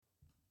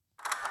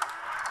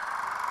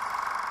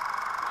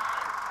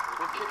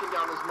We're kicking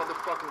down this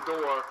motherfucking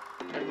door,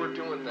 and we're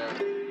doing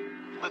that.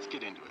 Let's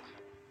get into it.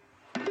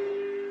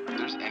 If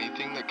there's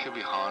anything that could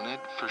be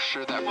haunted, for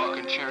sure that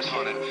fucking chair's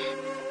haunted.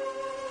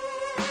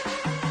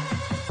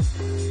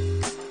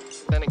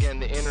 Then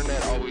again, the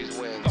internet always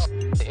wins.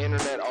 The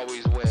internet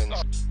always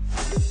wins.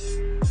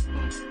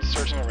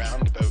 Searching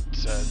around about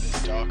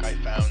this doc, I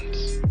found...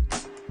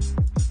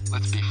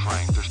 Let's be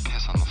frank, there's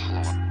piss on the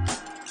floor.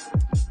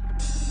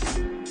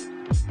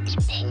 He was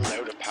pulled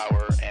out of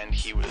power and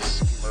he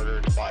was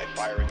murdered by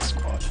firing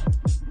squad.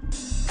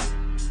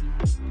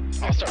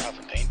 I'll start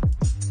huffing paint.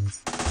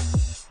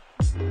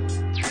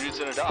 3 dudes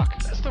in a doc.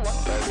 That's the one.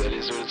 That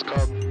is what it's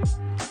called.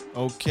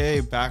 Okay,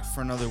 back for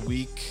another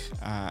week.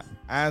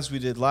 As we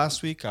did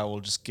last week, I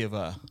will just give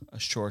a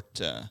short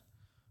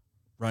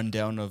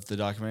rundown of the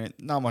documentary.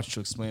 Not much to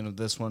explain of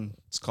this one.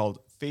 It's called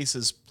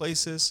Faces,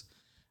 Places.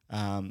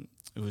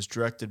 It was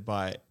directed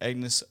by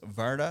Agnes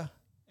Varda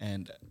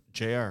and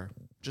JR.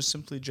 Just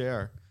simply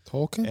JR.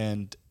 Tolkien?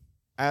 And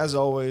as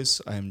always,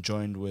 I am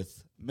joined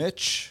with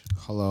Mitch.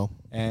 Hello.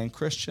 And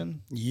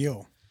Christian.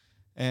 Yo.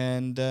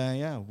 And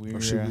we're...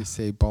 Or should we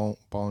say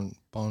bonjour?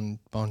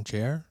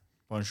 Bonjour?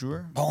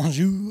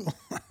 Bonjour.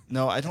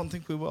 No, I don't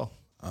think we will.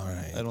 All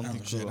right. I don't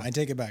think we will. I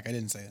take it back. I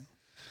didn't say it.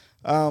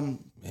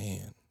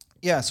 Man.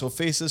 Yeah, so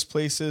Faces,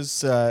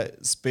 Places,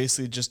 it's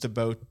basically just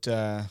about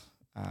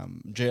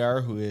JR,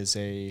 who is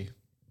a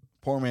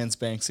poor man's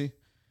Banksy,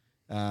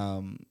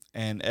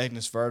 and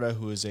Agnes Varda,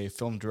 who is a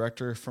film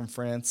director from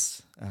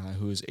France,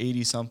 who is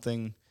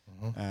 80-something.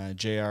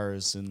 JR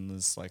is in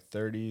his,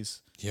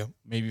 30s. Yep.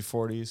 Maybe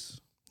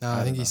 40s. No,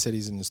 I think he said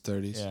he's in his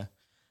 30s.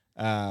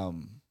 Yeah.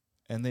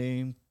 And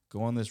they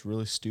go on this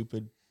really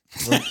stupid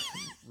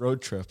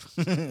road trip.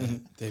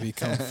 They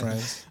become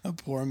friends. A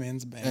poor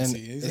man's Banksy. And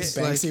He's it's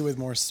Banksy with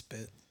more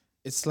spit.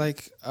 It's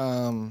like,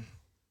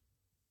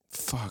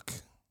 fuck.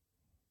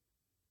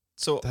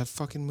 So That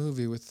fucking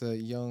movie with the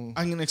young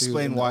I'm gonna dude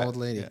explain and the why. old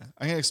lady. Yeah,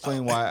 I'm gonna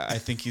explain why I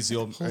think he's the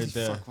old or Holy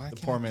the fuck, why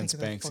can't poor I man's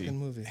think of that fucking Banksy.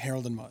 movie?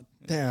 Harold and Maude.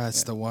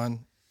 That's the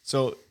one.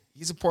 So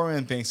he's a poor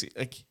man Banksy.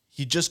 Like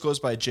he just goes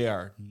by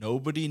JR.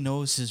 Nobody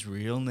knows his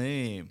real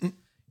name.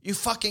 You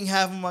fucking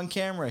have him on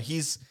camera.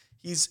 He's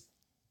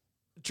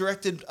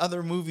directed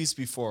other movies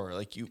before.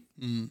 Like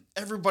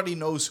everybody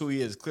knows who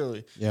he is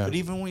clearly. Yeah. But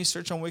even when you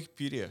search on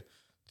Wikipedia,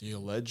 the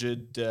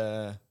alleged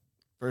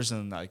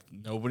person,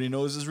 nobody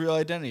knows his real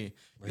identity.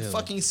 You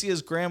fucking see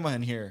his grandma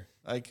in here,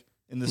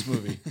 in this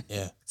movie.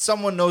 Yeah.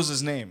 Someone knows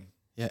his name.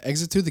 Yeah,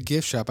 Exit to the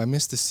Gift Shop. I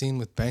missed the scene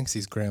with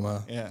Banksy's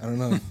grandma. Yeah. I don't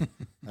know.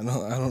 I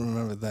don't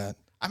remember that.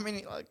 I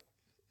mean,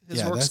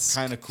 his work's that's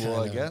kind of cool,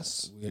 I kinda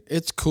guess. weird.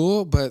 It's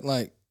cool, but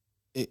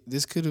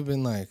this could have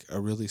been a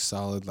really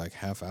solid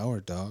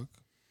half-hour, dog.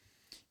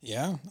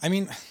 Yeah. I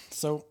mean,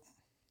 so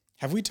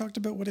have we talked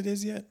about what it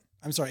is yet?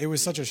 I'm sorry. It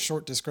was such a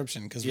short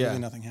description because really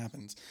nothing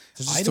happens.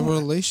 It's just a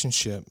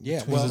relationship. Yeah,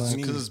 between, well, Because I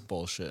mean, it's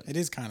bullshit. it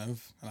is kind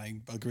of, and I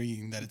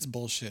agree that it's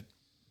bullshit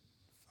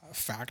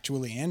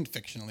factually and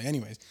fictionally.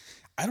 Anyways,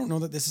 I don't know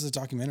that this is a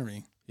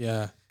documentary.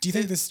 yeah. Do you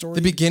think this story...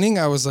 The beginning,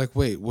 I was like,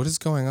 wait, what is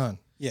going on?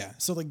 Yeah.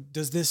 So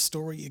does this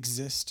story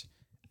exist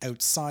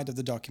outside of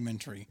the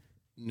documentary?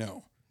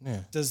 No.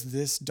 Yeah. Does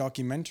this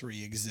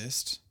documentary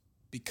exist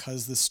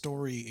because the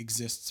story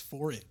exists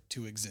for it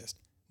to exist?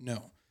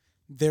 No.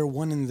 They're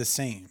one and the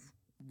same.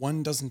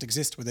 One doesn't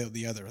exist without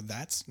the other.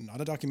 That's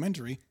not a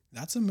documentary.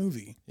 That's a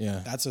movie.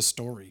 Yeah. That's a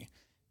story.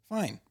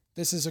 Fine.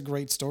 This is a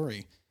great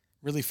story.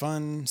 Really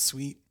fun,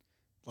 sweet,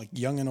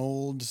 young and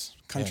old,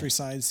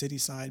 countryside, city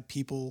side,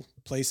 people,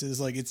 places.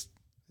 It's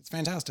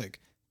fantastic.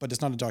 But it's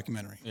not a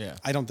documentary. Yeah.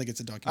 I don't think it's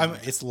a documentary.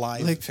 It's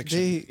live fiction.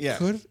 They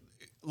could...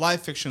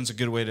 Live fiction's a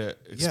good way to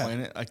explain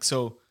it.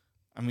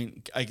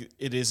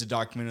 It is a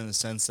documentary in the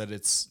sense that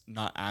it's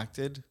not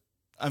acted.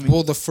 I mean,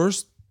 Well, the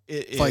first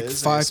it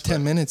is,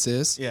 5-10 minutes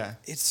is. Yeah,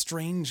 It's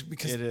strange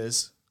because it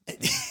is.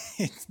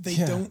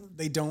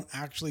 they don't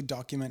actually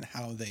document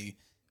how they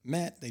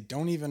met. They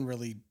don't even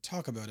really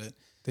talk about it.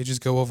 They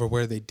just go over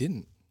where they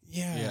didn't.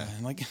 Yeah.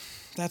 And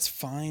that's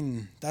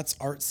fine. That's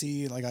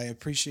artsy. I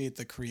appreciate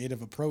the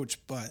creative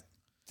approach, but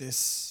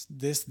this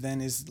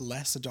then is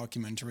less a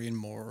documentary and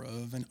more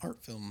of an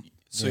art film.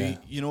 So Yeah.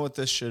 you know what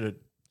this should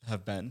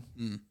have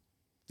been?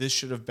 This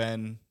should have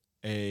been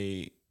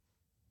a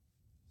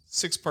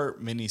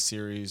 6-part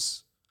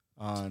miniseries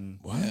on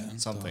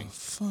something.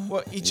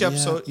 Well, each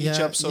episode,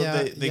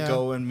 they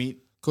go and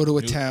meet. Go to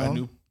a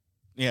town.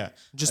 Just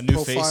Just a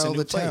new face, a profile new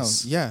the town.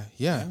 place.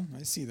 Yeah.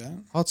 I see that.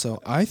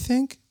 Also, I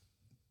think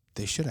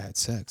they should have had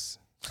sex.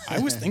 I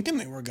was thinking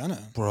they were gonna.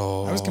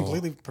 Bro. I was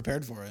completely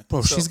prepared for it.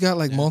 Bro, she's got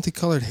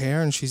multicolored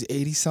hair and she's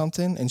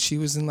 80-something and she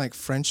was in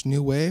French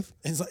New Wave.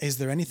 Is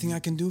there anything I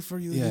can do for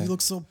you? Yeah. You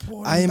look so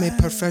poor. I am and a bad.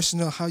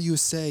 professional, how you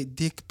say,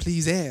 dick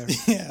pleaser.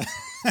 Yeah.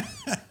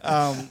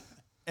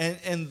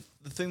 And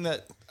the thing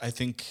that I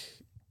think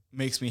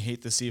makes me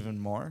hate this even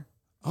more.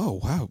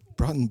 Oh, wow.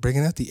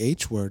 Bringing out the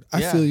H word.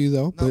 I Yeah. feel you,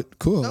 though, No, but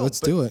cool. no, Let's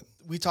but do it.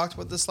 We talked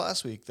about this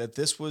last week, that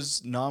this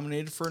was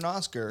nominated for an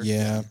Oscar.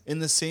 Yeah. In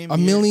the same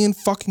 $1 million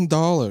fucking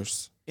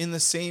dollars. In the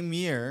same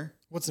year.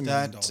 What's $1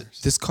 million?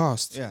 This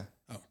cost. Yeah.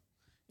 Oh.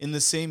 in the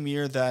same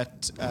year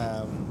that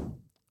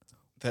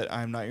that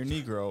I'm Not Your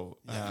Negro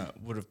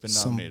would have been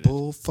Some nominated.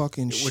 bull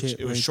fucking Which shit.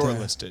 it was right there.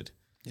 shortlisted.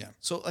 Yeah.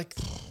 So like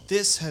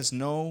this has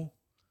no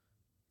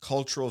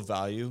cultural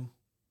value.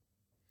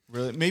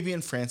 Really, maybe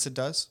in France it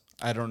does.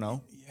 I don't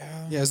know.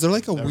 Yeah. Yeah, is there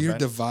like a Never weird been.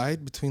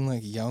 divide between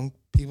like young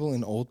people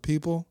and old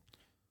people?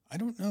 I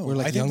don't know. Where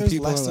like I think young there's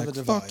people are less of a like,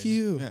 divide fuck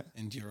you. Yeah.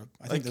 in Europe.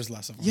 I Like, think there's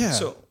less of one. Yeah.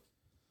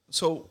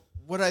 So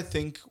what I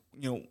think,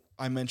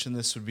 I mentioned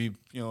this would be,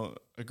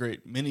 a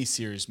great mini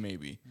series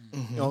maybe.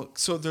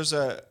 So there's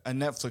a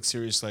Netflix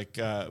series like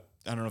I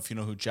don't know if you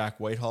know who Jack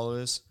Whitehall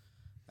is.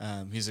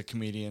 He's a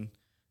comedian.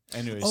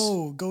 Anyways.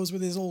 Oh, goes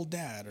with his old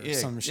dad or yeah,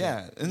 some shit.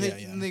 yeah. And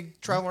they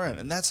travel around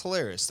and that's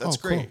hilarious. That's Oh,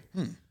 cool.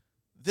 great.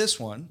 This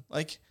one,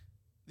 like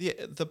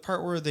the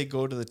part where they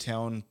go to the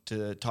town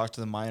to talk to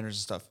the miners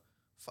and stuff.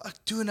 Fuck,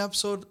 do an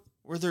episode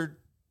where they're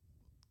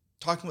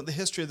talking about the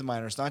history of the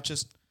miners, not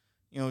just,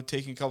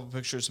 taking a couple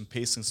pictures and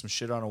pasting some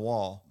shit on a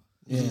wall.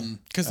 Yeah.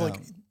 Because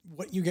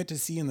what you get to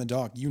see in the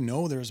doc,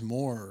 there's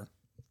more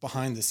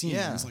behind the scenes.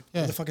 Yeah. It's like,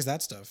 Yeah. what the fuck is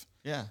that stuff?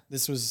 Yeah.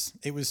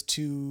 It was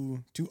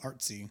too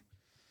artsy.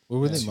 Where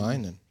were they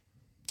mining?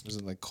 Was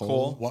it like coal?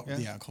 Coal. What? Yeah.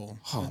 Yeah, cool.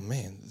 Oh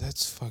man,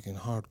 that's fucking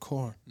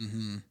hardcore.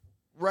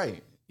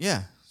 Right.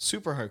 Yeah.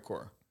 Super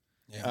hardcore.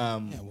 Yeah.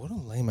 Yeah, what a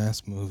lame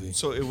ass movie.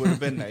 So it would have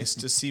been nice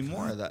to see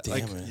more of that. Damn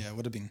Like, it. Yeah, it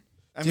would have been.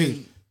 I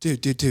Dude,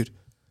 mean, dude.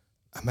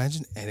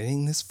 Imagine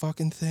editing this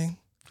fucking thing.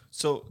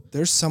 so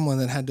There's someone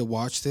that had to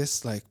watch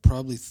this like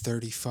probably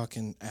 30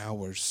 fucking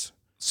hours.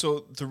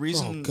 the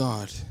reason Oh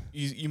God.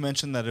 you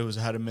mentioned that it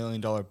had $1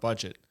 million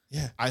budget.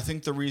 Yeah. I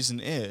think the reason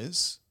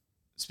is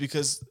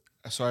because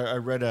I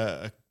read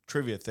a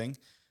trivia thing.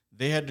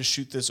 They had to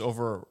shoot this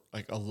over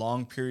like a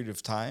long period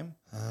of time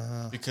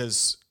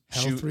because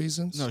Health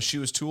reasons? No, she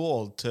was too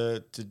old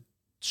to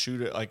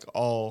shoot it like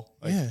all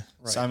like Yeah.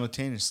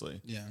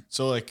 simultaneously. Yeah.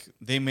 So like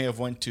they may have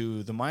went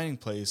to the mining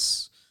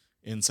place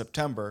in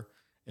September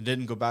and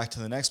didn't go back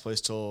to the next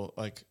place till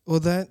like Well,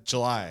 that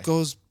July.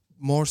 goes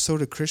more so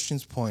to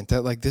Christian's point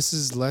that like this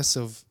is less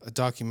of a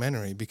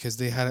documentary because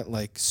they had it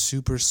like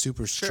super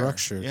Sure.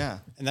 structured. Yeah.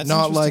 And that's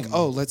Not like, interesting.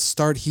 oh, let's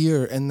start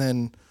here and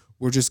then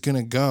we're just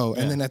gonna go.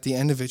 Yeah. And then at the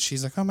end of it,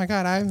 she's like, oh my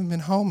God, I haven't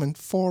been home in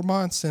 4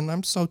 months and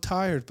I'm so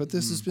tired, but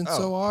this has been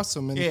so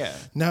awesome. And Yeah.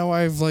 now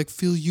I've like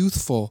feel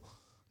youthful.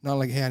 Not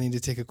like, hey, I need to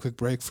take a quick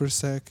break for a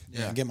sec.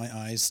 Yeah, get my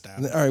eyes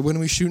stabbed. All right, when are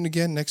we shooting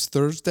again? Next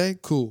Thursday?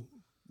 Cool.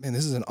 Man,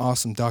 this is an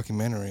awesome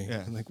documentary.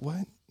 Yeah. I'm like,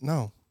 what?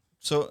 No.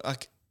 So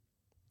like,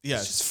 yeah,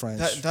 It's just French.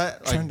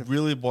 That Trying like to-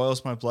 really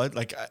boils my blood.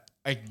 Like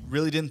I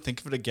really didn't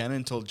think of it again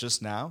until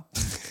just now.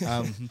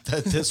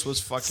 That this was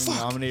fucking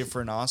nominated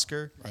for an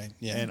Oscar. Right,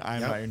 yeah. And I'm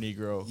Yep. Not Your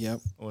Negro.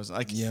 Yep. Was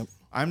like. Yep.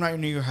 I'm Not Your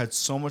Negro had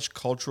so much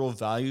cultural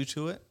value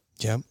to it,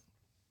 Yep.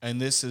 and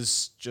this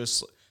is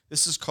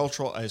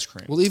cultural ice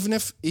cream. Well, even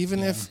if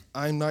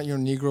I'm Not Your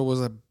Negro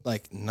was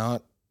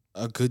not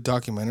a good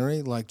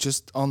documentary, like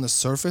just on the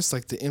surface,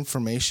 like the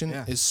information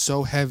Yeah. is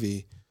so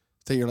heavy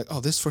that you're like, oh,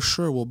 this for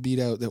sure will beat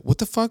out that. What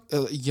the fuck?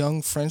 A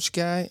young French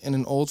guy and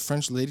an old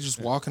French lady just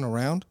walking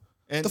around.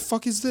 And The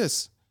fuck is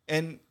this?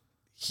 and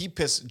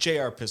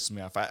JR pisses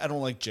me off. I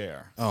don't like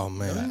JR. Oh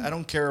man, I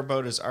don't care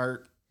about his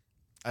art.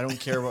 I don't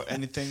care about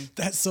anything.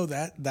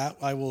 That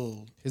I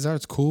will his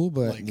art's cool,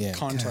 but like yeah,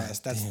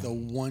 contrast. God That's damn. the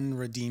one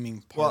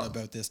redeeming part Well-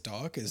 about this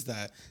doc is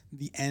that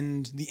the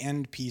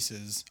end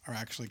pieces are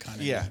actually kind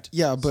of Yeah. neat.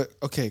 Yeah, but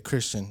okay,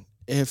 Christian,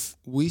 if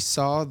we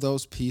saw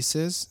those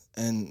pieces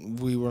and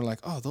we were like,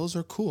 oh, those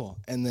are cool,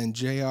 and then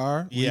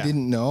JR, we Yeah.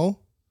 didn't know,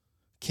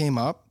 came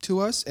up to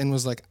us and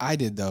was like, I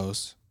did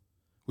those,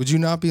 would you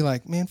not be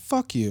like, man,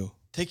 fuck you?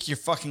 Take your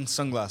fucking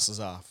sunglasses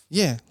off.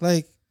 Yeah,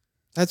 like,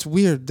 that's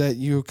weird that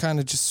you kind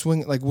of just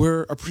swing, like,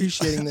 we're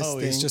appreciating this Oh,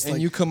 thing, he's just and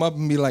like- you come up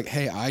and be like,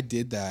 hey, I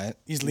did that.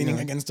 He's You leaning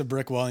know? against a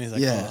brick wall and he's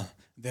like, Yeah. oh,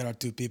 there are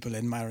two people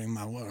admiring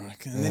my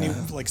work. And then he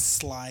like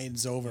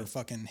slides over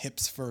fucking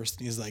hips first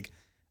and he's like,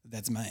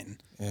 that's mine.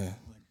 Yeah.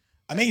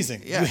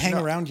 Amazing. Yeah, you hang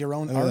no. around your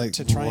own I'm art like,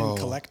 to try whoa. and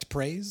collect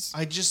praise.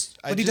 I just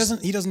But he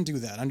doesn't do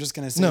that. I'm just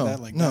gonna say No,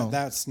 that like no.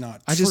 that's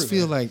not I just true.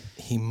 feel like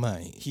he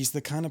might. He's the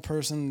kind of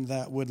person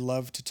that would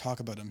love to talk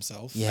about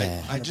himself.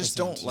 Yeah. I just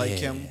don't 100%. like Yeah.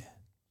 him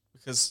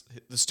because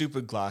the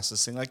stupid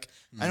glasses thing. Like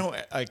I know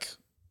like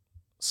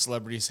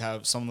celebrities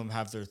some of them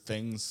have their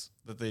things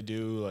that they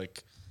do.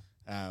 Like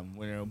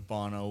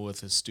Bono with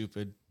his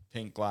stupid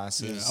pink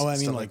glasses. Oh, I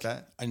mean stuff like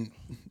that. and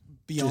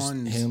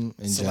beyond him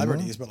in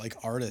celebrities, but like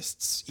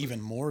artists even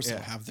more so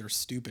Yeah. have their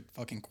stupid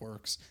fucking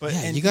quirks. But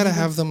Yeah, and you gotta even-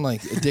 have them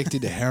like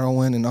addicted to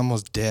heroin and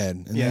almost dead.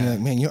 And then Yeah. you're like,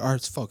 man, your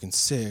art's fucking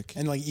sick.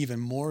 And like even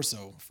more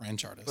so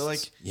French artists. But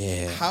like,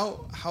 Yeah.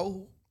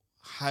 how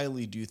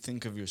highly do you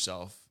think of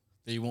yourself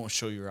that you won't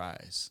show your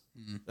eyes?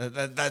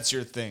 That's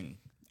your thing.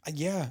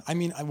 Yeah, I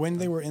mean, when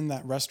they were in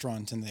that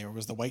restaurant and there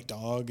was the white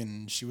dog,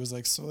 and she was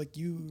like, "So, like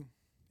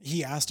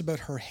he asked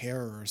about her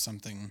hair or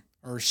something,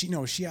 or she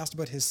asked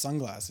about his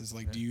sunglasses.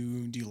 Like, do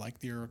you like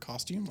your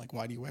costume? Like,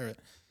 why do you wear it?"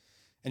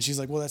 And she's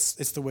like, "Well,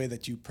 it's the way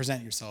that you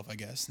present yourself, I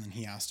guess." And then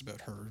he asked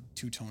about her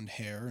two-toned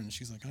hair, and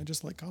she's like, "I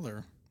just like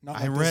color." Not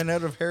I like ran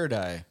out of hair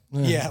dye.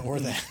 this. Yeah, or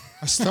that.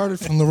 I started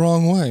from the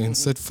wrong way and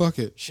said, fuck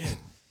it. Shit.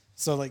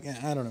 So like,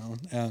 I don't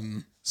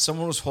know.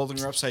 Someone was holding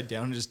her upside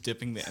down and just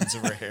dipping the ends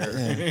of her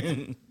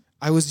hair.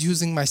 I was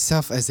using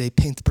myself as a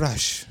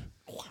paintbrush.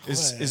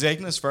 Is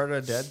Agnes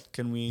Varda dead?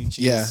 Can we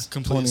Yeah,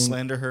 completely 20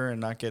 slander her and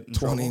not get in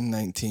trouble?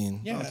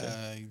 2019. Yeah,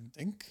 I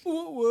think.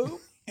 Whoa, whoa.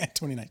 Yeah,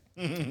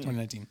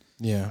 2019.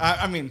 Yeah.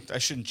 I mean, I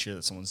shouldn't cheer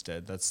that someone's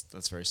dead. That's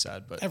very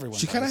sad. But Everyone.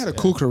 She kind of dies. had a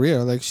cool career.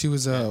 Like she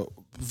was a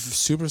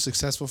super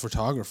successful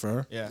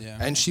photographer. yeah, Yeah.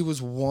 And she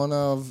was one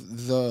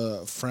of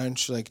the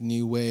French like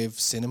new wave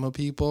cinema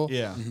people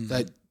yeah,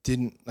 that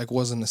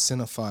wasn't a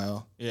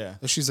cinephile. yeah.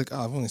 Like, she's like,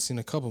 oh, I've only seen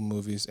a couple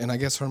movies. And I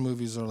guess her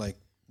movies are like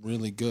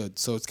really good.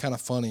 So it's kind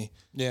of funny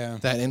Yeah.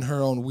 that in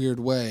her own weird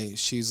way,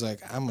 she's like,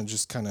 I'm going to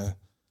just kind of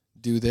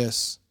do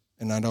this.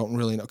 And I don't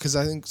really know. Because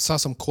I think saw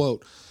some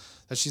quote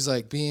that she's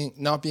like,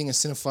 not being a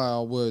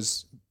cinephile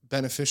was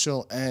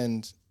beneficial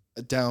and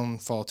a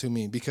downfall to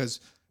me. Because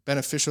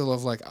beneficial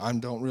of like, I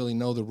don't really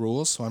know the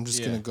rules. So I'm just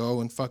going to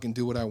go and fucking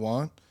do what I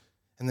want.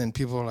 And then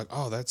people are like,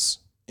 oh, that's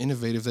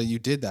innovative that you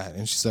did that.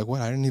 And she's like, what?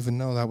 I didn't even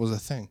know that was a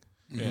thing.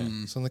 Yeah.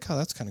 So I'm like, oh,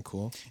 that's kind of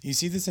cool. You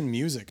see this in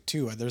music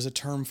too. There's a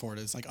term for it.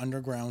 It's like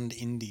underground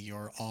indie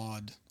or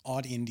odd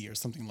indie or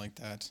something like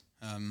that.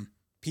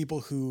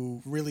 People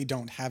who really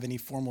don't have any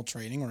formal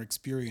training or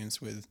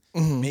experience with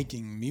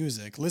making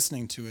music,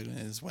 listening to it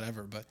is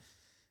whatever, but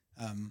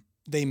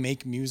they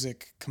make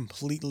music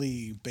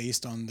completely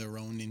based on their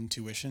own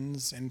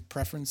intuitions and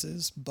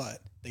preferences, but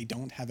they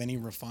don't have any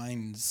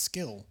refined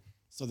skill.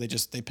 So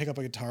they pick up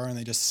a guitar and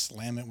they just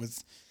slam it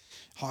with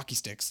hockey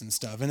sticks and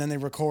stuff, and then they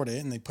record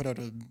it and they put out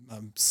a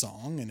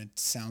song, and it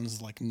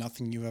sounds like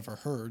nothing you ever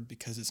heard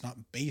because it's not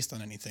based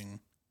on anything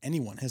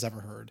anyone has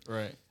ever heard.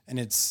 Right. And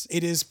it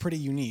is pretty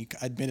unique.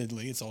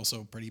 Admittedly, it's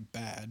also pretty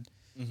bad,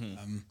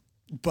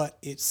 but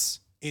it's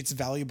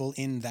valuable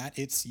in that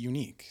it's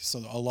unique. So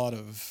a lot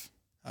of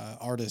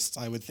artists,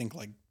 I would think,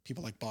 like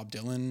people like Bob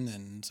Dylan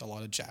and a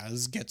lot of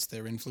jazz, gets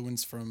their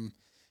influence from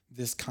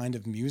this kind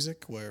of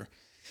music where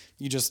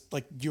you just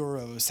like you're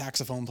a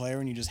saxophone player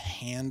and you just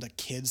hand a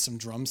kid some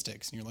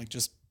drumsticks and you're like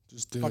just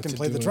do it fucking to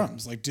play do the it.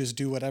 drums, like just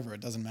do whatever, it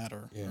doesn't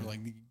matter. Yeah. Or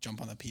like you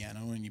jump on the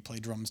piano and you play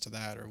drums to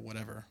that or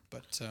whatever.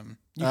 But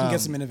you can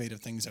get some innovative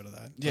things out of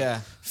that. But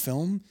Yeah.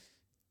 film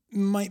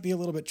might be a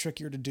little bit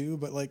trickier to do,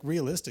 but like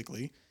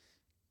realistically,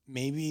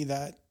 maybe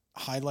that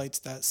highlights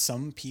that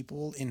some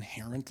people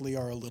inherently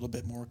are a little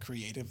bit more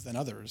creative than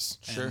others.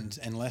 Sure. And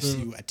unless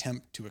you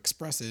attempt to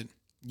express it,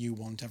 you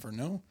won't ever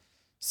know.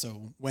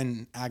 So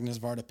when Agnes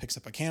Varda picks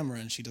up a camera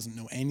and she doesn't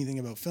know anything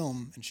about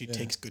film and she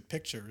takes good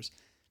pictures,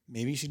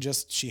 maybe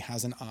she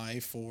has an eye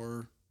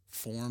for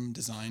form,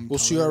 design. Well,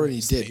 she color, already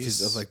did because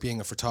space. of like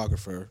being a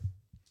photographer.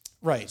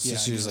 Right. So Yeah.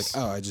 she I was like, guess.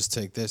 oh, I just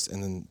take this,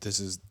 and then this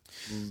is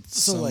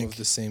So, some like- of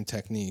the same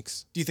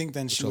techniques. Do you think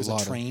then she a was a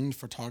lot of- trained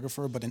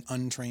photographer but an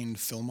untrained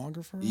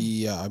filmographer?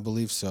 Yeah, I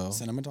believe so.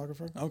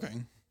 Cinematographer?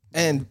 Okay.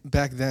 And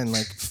back then,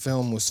 like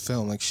film was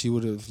film. Like she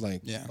would have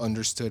like Yeah.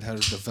 understood how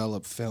to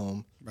develop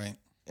film, Right.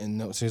 and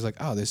no, so she's like,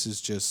 oh, this is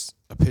just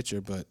a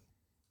picture, but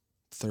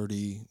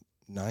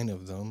 39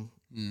 of them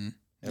Mm.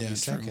 every Yeah, true.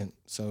 second.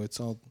 So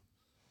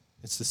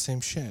it's the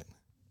same shit.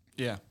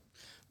 Yeah.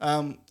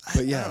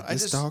 But yeah, I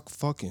this just, doc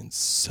fucking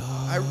sucks.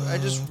 I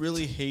just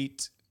really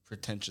hate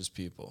pretentious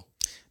people.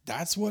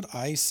 That's what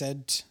I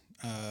said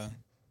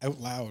out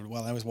loud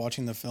while I was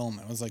watching the film.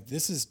 I was like,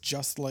 this is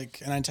just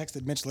like, and I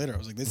texted Mitch later. I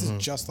was like, this is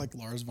just like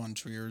Lars von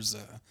Trier's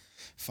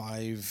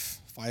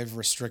five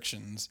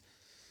restrictions.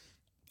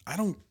 I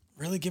don't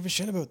really give a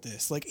shit about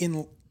this. Like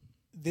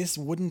this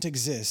wouldn't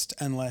exist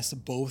unless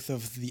both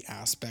of the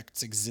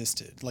aspects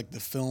existed, like the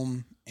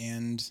film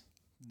and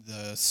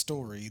the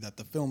story that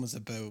the film is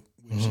about,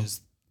 which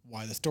is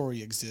why the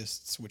story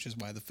exists, which is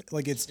why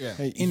it's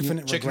Hey,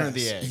 infinite chicken or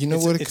regress. the egg? You know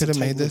It's what? a It could have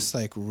tight made this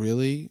like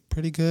really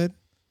pretty good.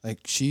 Like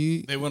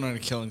she. They went on a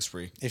killing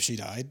spree. If she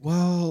died,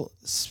 Well,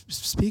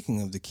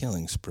 speaking of the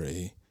killing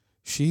spree,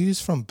 she's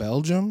from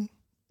Belgium,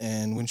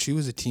 and when she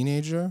was a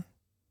teenager,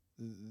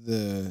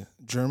 the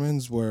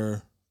Germans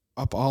were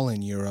up all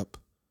in Europe.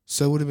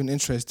 So it would have been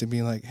interesting to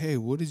be like, hey,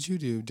 what did you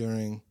do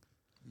during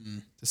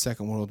the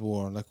Second World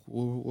War? Like,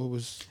 what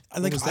was?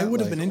 What was I that would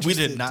have like? been We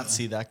interested. did not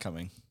see that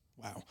coming.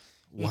 Wow.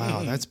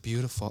 Wow, that's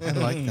beautiful. I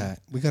like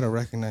that. We got to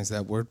recognize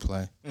that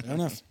wordplay. Fair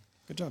enough.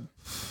 Good job.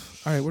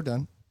 All right, we're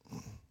done.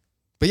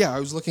 But yeah, I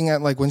was looking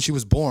at like when she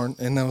was born,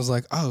 and I was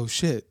like, oh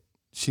shit,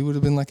 she would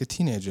have been like a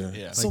teenager.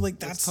 Yeah. So, like,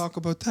 let's that's- talk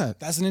about that.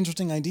 That's an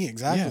interesting idea.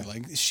 Exactly. Yeah.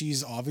 Like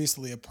she's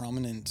obviously a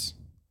prominent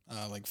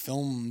like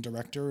film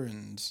director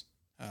and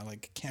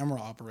like camera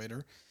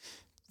operator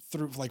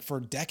through like for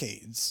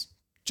decades.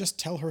 Just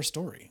tell her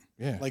story.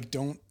 Yeah. Like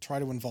don't try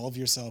to involve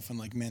yourself and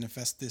like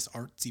manifest this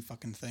artsy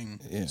fucking thing.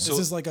 Yeah. This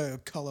is like a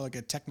color, like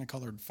a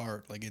technicolored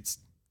fart. Like it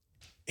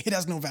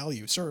has no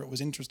value. Sure, it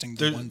was interesting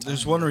the one time.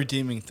 There's one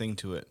redeeming thing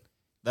to it.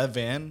 That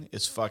van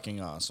is fucking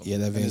awesome. Yeah,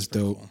 that is van's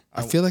pretty dope. cool.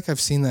 I feel like I've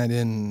seen that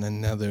in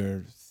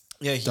another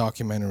Yeah,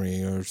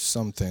 documentary or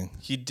something.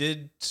 he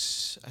did.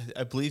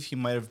 I believe he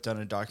might have done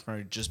a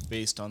documentary just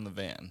based on the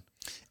van.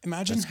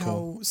 Imagine That's how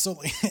cool. so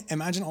like,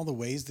 imagine all the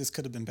ways this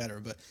could have been better,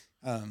 but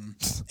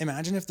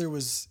imagine if there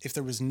was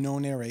no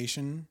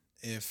narration,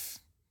 if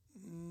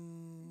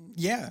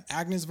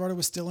Agnes Varda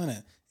was still in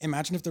it.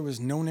 Imagine if there was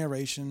no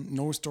narration,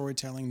 no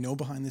storytelling, no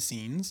behind the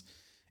scenes.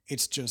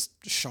 It's just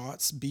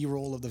shots,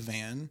 B-roll of the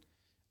van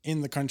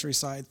in the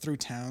countryside through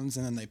towns,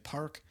 and then they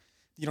park.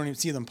 You don't even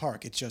see them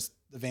park. It's just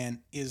the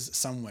van is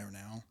somewhere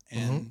now,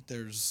 and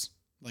there's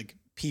like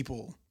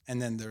people,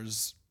 and then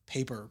there's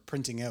paper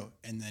printing out,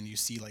 and then you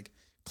see like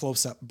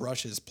close-up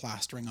brushes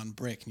plastering on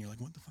brick, and you're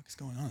like, what the fuck is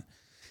going on?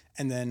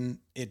 And then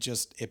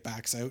it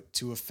backs out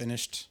to a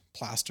finished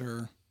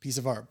plaster piece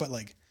of art, but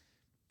like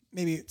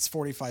maybe it's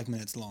 45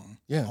 minutes long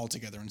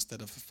altogether instead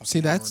of a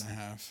fucking hour and a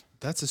half.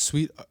 That's a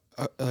sweet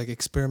like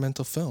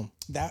experimental film.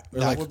 That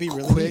Like would be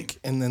really quick, neat.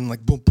 and then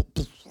like boom, boom,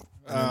 boom,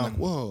 and then like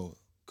whoa,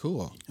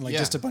 cool. And like Yeah.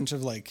 just a bunch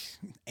of like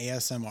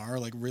ASMR,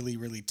 like really,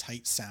 really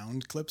tight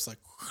sound clips, like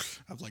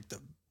of like the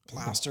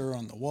plaster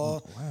on the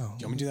wall. Wow.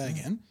 Do you want me to do that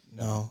again?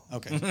 No,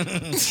 Okay.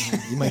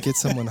 you might get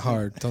someone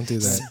hard. Don't do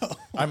that.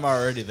 I'm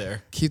already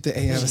there. Keep the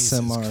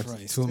ASMR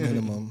Christ. to a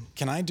minimum.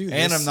 Can I do this?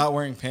 And I'm not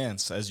wearing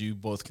pants, as you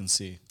both can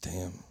see.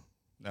 Damn,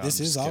 No, This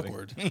I'm is just kidding.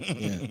 awkward.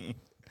 yeah,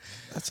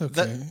 that's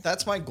okay.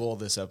 That's my goal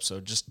this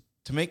episode, just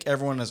to make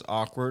everyone as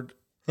awkward,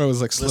 I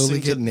was like slowly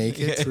listening to- get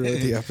naked Yeah. throughout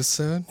the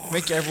episode.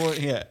 make everyone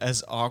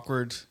as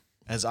awkward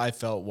as I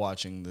felt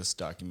watching this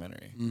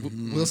documentary.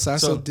 Will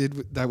Sasso So-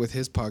 did that with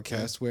his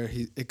podcast, where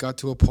it got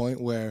to a point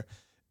where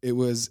it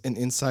was an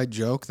inside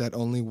joke that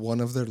only one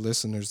of their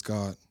listeners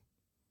got.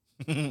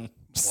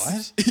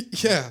 What?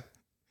 Yeah,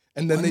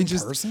 and then One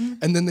person?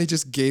 they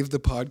just gave the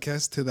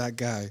podcast to that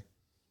guy.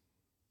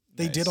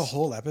 They did a Nice.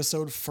 whole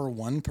episode for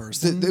one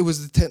person. It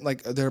was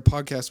their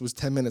podcast was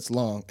 10 minutes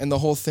long, and the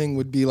whole thing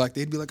would be like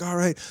they'd be like, all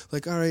right,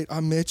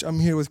 I'm Mitch, I'm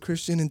here with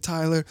Christian and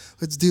Tyler,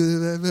 let's do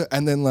that,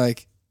 and then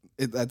like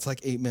that's like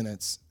 8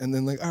 minutes, and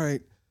then like all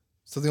right,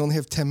 so they only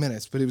have 10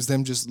 minutes, but it was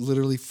them just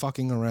literally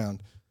fucking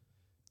around.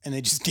 And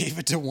they just gave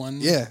it to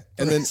one. Yeah,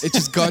 and then it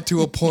just got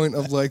to a point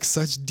of like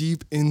such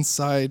deep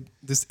inside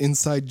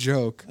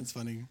joke, That's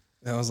funny.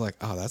 and I was like,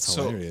 oh, that's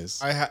So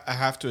hilarious. I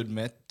have to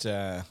admit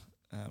to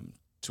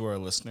our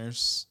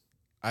listeners,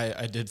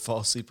 I did fall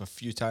asleep a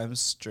few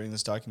times during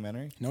this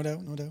documentary. No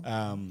doubt, no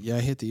doubt. Yeah, I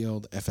hit the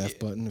old FF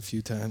button a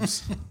few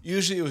times.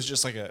 Usually it was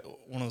just like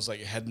one of those like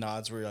head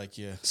nods where like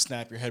you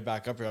snap your head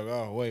back up. You're like,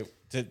 oh wait,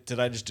 did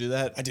I just do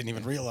that? I didn't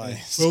even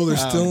realize. Oh, they're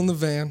still in the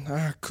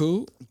van.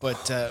 Cool.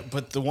 But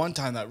the one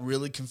time that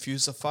really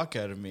confused the fuck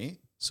out of me.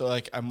 So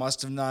like I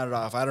must have nodded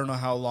off. I don't know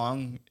how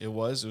long it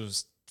was. It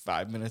was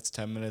 5 minutes,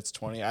 10 minutes,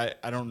 20. I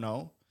don't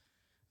know.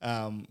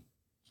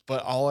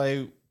 But all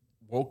I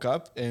woke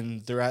up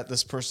and they're at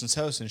this person's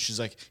house and she's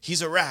like,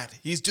 he's a rat.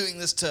 He's doing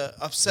this to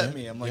upset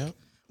me. I'm like,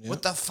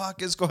 what the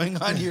fuck is going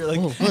on here? Like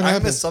What I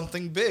happened? missed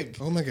something big.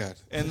 Oh my god.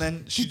 And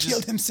then she He just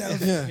killed himself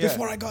Yeah.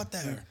 before I got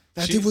there.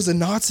 That She- dude was a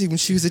Nazi when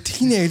she was a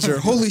teenager.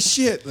 Holy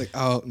shit. Like,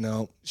 oh,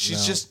 no. She's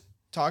no. just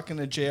talking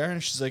to JR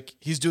and she's like,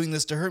 he's doing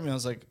this to hurt me. I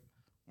was like,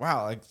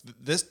 wow, like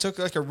this took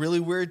like a really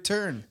weird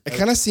turn. It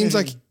kind of seems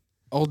like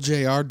old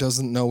JR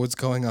doesn't know what's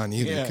going on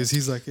either Yeah. because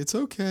he's like, it's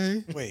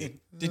okay. Wait,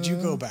 did you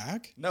go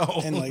back?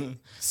 No. And like,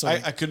 so I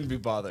like, couldn't be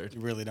bothered.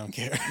 you really don't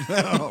care.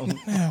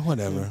 Yeah,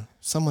 whatever.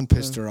 Someone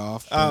pissed her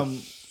off. but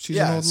she's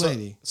an old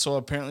lady. So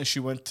apparently she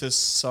went to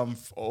some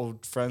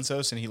old friend's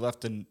house and he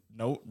left a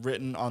note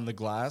written on the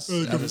glass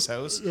at his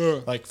house.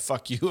 Like,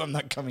 fuck you, I'm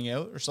not coming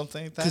out or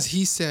something like that. Because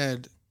he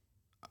said,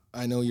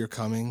 I know you're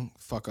coming.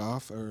 Fuck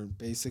off. Or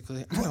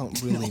basically, I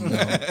don't really know.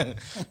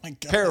 Oh my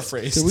God.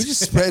 Paraphrase. Did we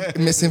just spread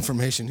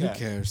misinformation? Who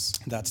cares?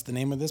 That's the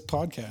name of this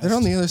podcast. They're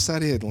on the other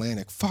side of the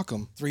Atlantic. Fuck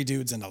them. 3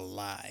 dudes and a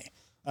lie.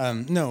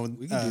 No,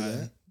 We can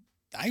do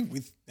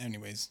that.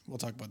 Anyways, we'll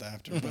talk about that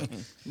after. But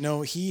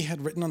no, he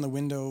had written on the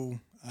window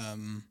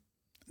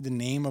the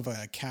name of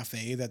a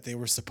cafe that they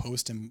were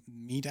supposed to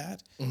meet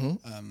at,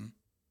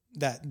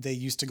 that they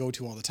used to go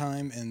to all the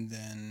time, and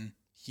then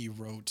he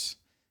wrote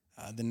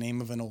the name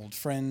of an old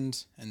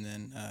friend, and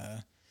then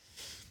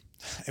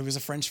it was a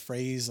French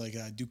phrase like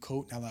 "du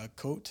coat à la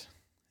côte,"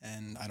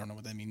 and I don't know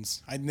what that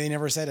means. They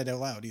never said it out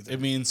loud either.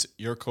 It means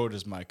your coat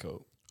is my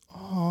coat.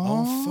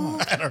 Oh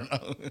fuck! I don't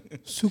know.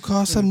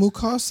 Sukasa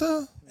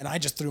Mukasa? And I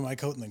just threw my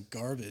coat in the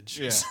garbage.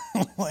 Yeah. So,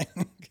 like,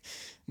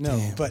 no,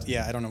 Damn. but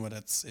yeah, I don't know what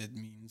it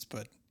means.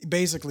 But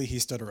basically, he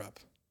stood her up.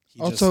 He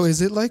Also, just-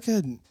 is it like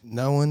a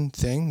known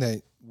thing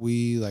that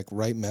we like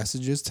write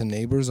messages to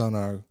neighbors on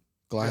our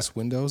glass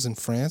windows in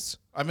France?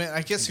 I mean,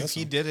 I guess if guess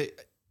he so. did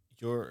it,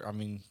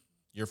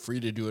 you're free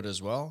to do it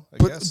as well, I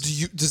But guess.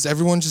 does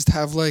everyone just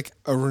have like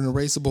an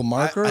erasable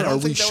marker? I don't Are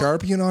we think that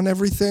would- sharpieing on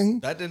everything?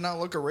 That did not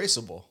look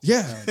erasable.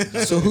 Yeah.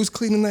 So who's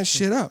cleaning that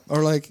shit up?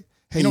 Or like,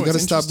 hey, you, know got to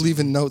what's stop interesting?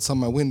 leaving notes on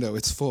my window.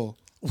 It's full.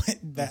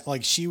 that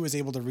like she was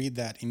able to read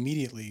that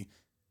immediately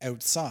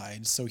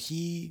outside. So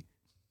he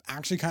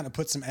actually kind of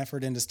put some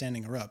effort into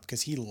standing her up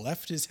because he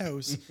left his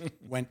house,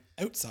 went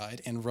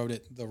outside, and wrote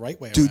it the right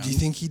way. Dude, around. do you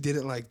think he did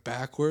it like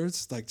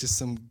backwards? Like just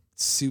some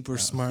super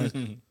smart.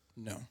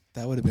 No.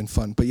 That would have been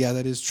fun. But yeah,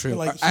 that is true.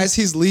 Like, As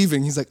he's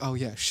leaving, he's like, oh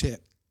yeah,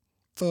 shit.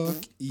 Fuck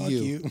Fuck you.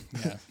 you.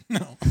 Yeah.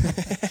 No.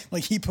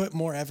 Like he put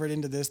more effort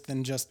into this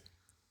than just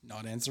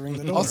not answering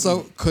the door.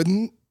 Also,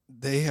 couldn't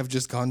they have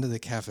just gone to the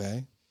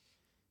cafe?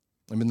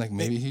 I mean, like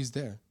maybe he's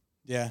there.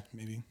 yeah,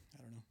 maybe.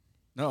 I don't know.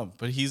 No,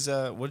 but he's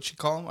what did she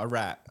call him? A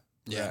rat.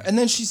 Yeah. And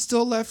then she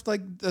still left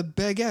like the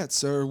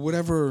baguettes or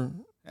whatever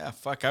Yeah,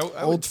 fuck.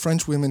 old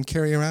French women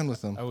carry around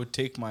with them. I would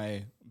take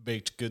my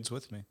baked goods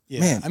with me. Yeah.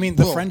 Man, I mean,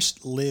 the whoa.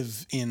 French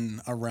live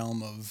in a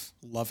realm of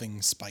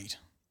loving spite.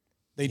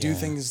 They do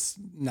things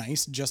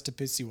nice just to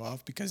piss you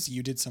off because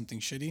you did something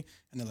shitty,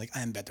 and they're like,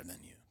 "I'm better than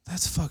you."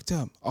 That's fucked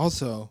up.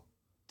 Also,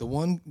 the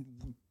one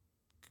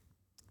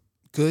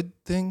good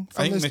thing I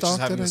from think this Mitch is doc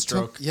having that a I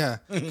stroke. took, yeah,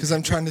 because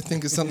I'm trying to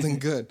think of something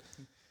good.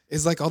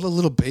 Is like all the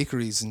little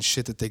bakeries and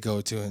shit that they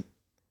go to, and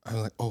I'm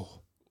like, oh,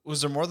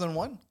 Was there more than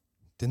one?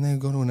 didn't they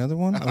go to another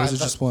one, or was it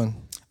just one?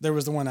 There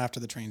was the one after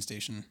the train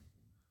station.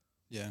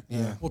 Yeah.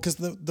 Yeah. Well, because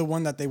the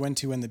one that they went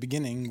to in the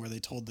beginning where they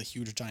told the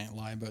huge giant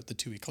lie about the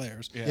 2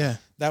 eclairs, Yeah.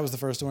 that was the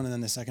first one. And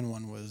then the second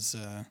one was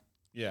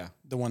Yeah.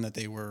 the one that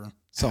they were.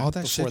 So at all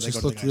that before shit they just go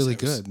to the looked guy's really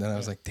house. good. Then I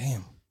was like,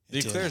 damn, The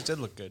It did. eclairs did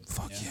look good.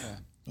 fuck yeah.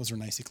 Those were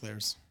nice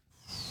eclairs.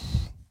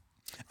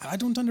 I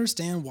don't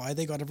understand why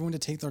they got everyone to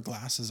take their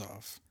glasses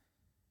off.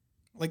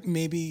 Like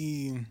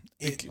maybe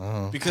it.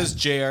 Because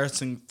JR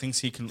thinks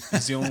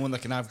he's the only one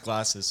that can have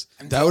glasses.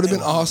 That would have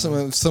been awesome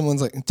if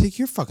someone's like, take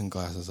your fucking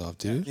glasses off,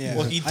 dude. Yeah.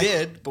 Well, he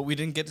did, but we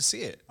didn't get to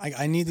see it.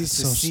 I need these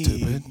to so see.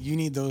 stupid. You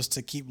need those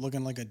to keep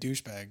looking like a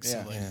douchebag. So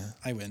Yeah. like, Yeah.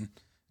 I win.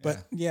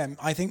 But yeah,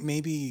 I think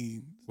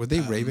maybe Were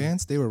they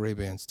Ray-Bans? They were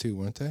Ray-Bans too,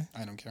 weren't they?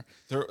 I don't care.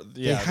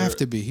 They have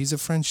to be. He's a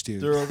French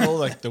dude. They're a little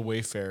like the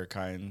Wayfair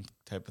kind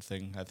type of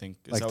thing. I think.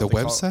 Is Like that the what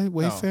they call website it?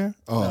 Wayfair?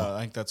 No. Oh. No,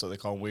 I think that's what they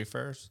call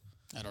Wayfarers.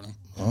 I don't know.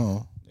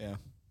 Oh. Yeah,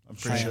 I'm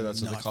pretty sure am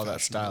that's what they not call that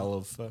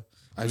style fashionable. of.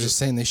 I was just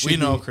saying they should. we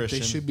know, be, Christian.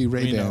 They should be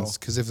We know. Ray-Bans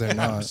because if they're I'm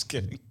not, just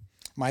kidding.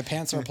 My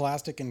pants are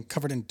plastic and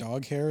covered in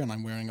dog hair, and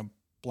I'm wearing a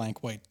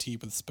blank white tee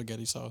with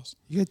spaghetti sauce.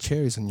 you got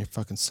cherries on your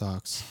fucking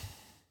socks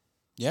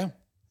Yeah,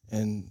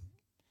 and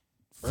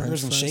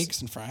burgers French and fries?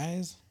 shakes and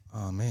fries.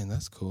 Oh man,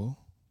 that's cool.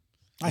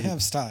 I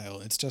have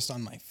style. It's just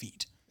on my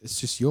feet. It's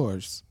just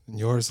yours and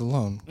yours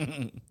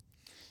alone.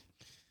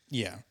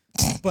 Yeah,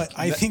 but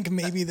I think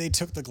maybe they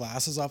took the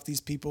glasses off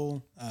these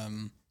people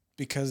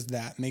because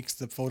that makes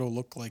the photo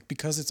look like,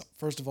 because it's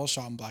first of all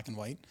shot in black and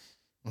white.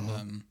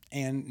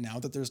 And now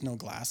that there's no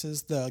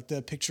glasses,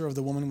 the picture of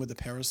the woman with the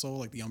parasol,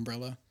 like the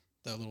umbrella,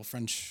 the little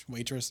French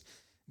waitress,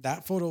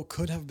 that photo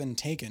could have been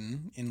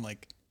taken in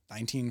like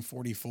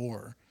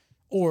 1944,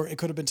 or it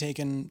could have been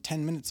taken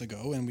 10 minutes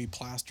ago and we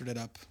plastered it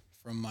up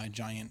from my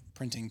giant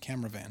printing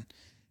camera van.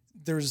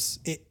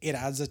 It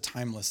adds a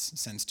timeless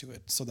sense to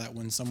it, so that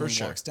when someone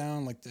sure. walks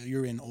down, like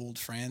you're in old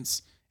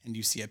France and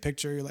you see a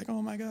picture, you're like,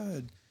 oh my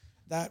God,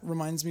 that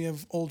reminds me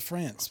of old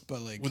France.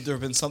 But like, Would there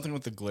have been something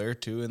with the glare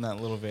too in that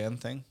little van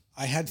thing?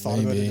 I had thought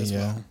about it Maybe, as yeah.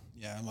 well.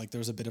 Yeah, like there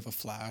was a bit of a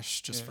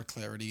flash just for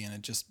clarity, and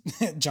it just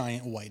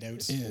giant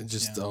whiteouts. Yeah,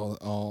 just all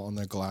on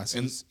their glasses.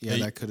 And Yeah,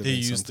 they, that could have They been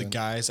used something. the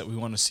guys that we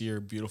want to see your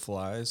beautiful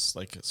eyes,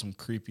 like some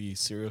creepy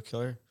serial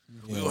killer.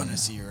 We want to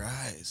see your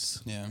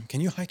eyes. Yeah.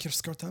 Can you hike your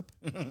skirt up?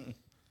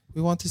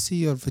 We want to see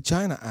your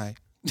vagina eye.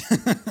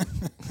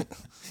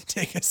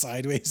 Take a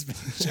sideways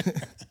picture.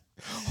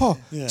 Oh,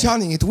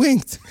 Johnny, it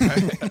winked. I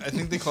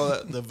think they call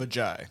that the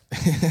vagi.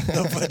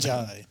 The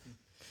vagina.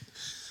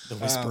 The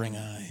whispering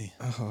eye.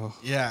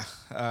 Yeah.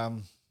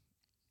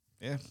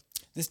 Yeah.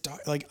 This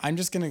like I'm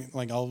just gonna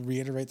I'll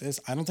reiterate this.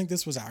 I don't think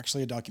this was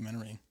actually a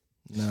documentary.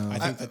 No, I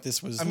think that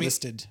this was I mean-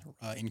 listed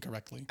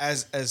incorrectly.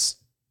 As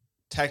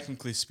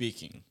technically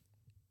speaking,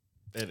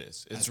 it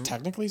is. It's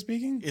Technically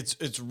speaking,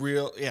 it's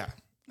real. Yeah.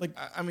 Like-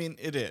 I mean,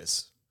 it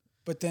is.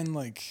 but then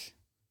like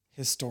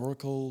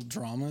historical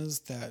dramas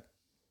that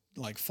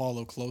like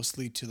follow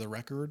closely to the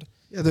record.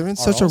 yeah, they're in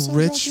such a also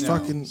rich documentaries?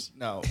 fucking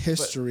No, but-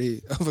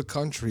 history of a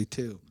country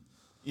too.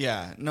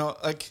 Yeah, no,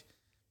 like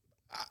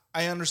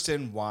I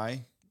understand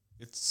why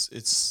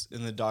it's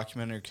in the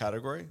documentary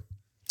category.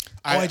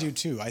 I do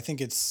too. I think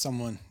it's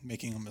someone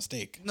making a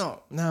mistake.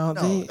 No, No,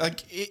 they-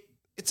 like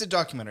it's a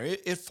documentary.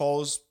 It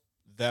follows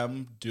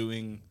them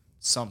doing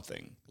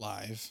something.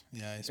 Live,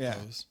 yeah, I Yeah,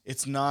 suppose.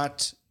 it's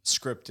not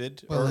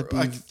scripted, Well, or it'd be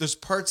like there's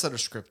parts that are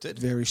scripted.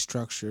 Very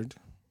structured,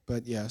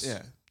 but yes.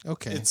 Yeah,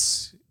 Okay.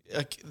 it's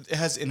like it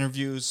has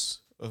interviews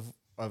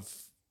of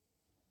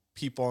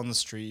people on the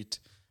street,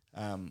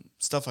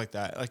 stuff like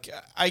that. Like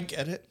I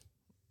get it.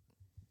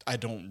 I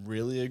don't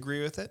really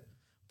agree with it,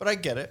 but I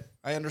get it.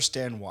 I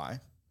understand why.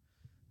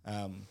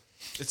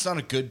 It's not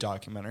a good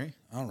documentary.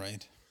 All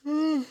right.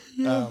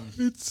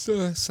 it's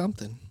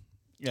something.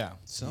 Yeah.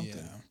 Something.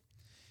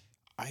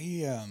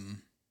 Yeah.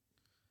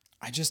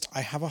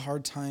 I have a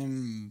hard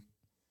time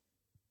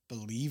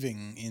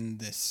believing in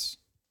this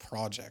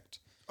project.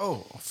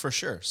 Oh, for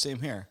sure.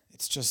 Same here.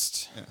 It's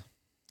just Yeah.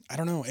 I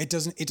don't know. It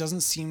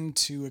doesn't seem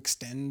to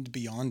extend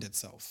beyond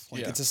itself.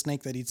 Like Yeah. it's a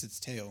snake that eats its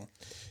tail.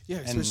 Yeah,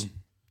 And especially-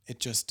 it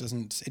just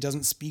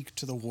doesn't speak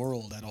to the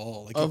world at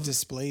all. Like Of- it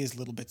displays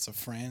little bits of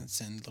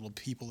France and little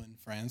people in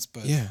France,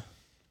 but yeah.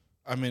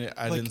 I mean,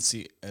 I Like- didn't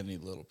see any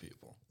little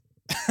people.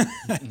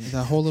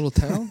 That whole little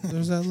town.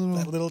 There's that little.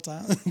 That little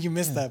town. You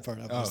missed that part.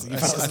 Oh, Obviously. I, You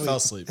fell I asleep. fell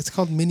asleep. It's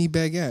called Mini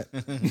Baguette.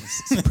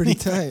 It's pretty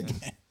tight.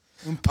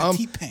 Un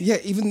petit pain. Yeah,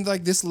 even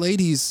like this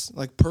lady's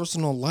like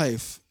personal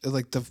life,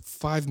 like the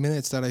 5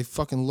 minutes that I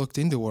fucking looked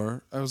into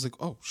her, I was like,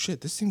 oh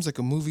shit, this seems like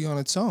a movie on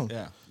its own.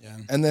 Yeah. Yeah.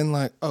 And then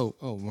like, oh,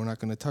 we're not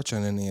gonna touch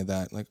on any of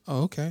that. Like,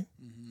 oh, okay,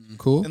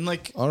 cool, And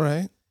like all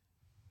right.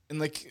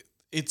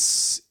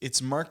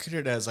 it's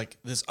marketed as like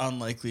this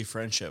unlikely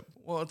friendship.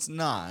 Well, it's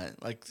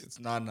not. Like it's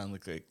not an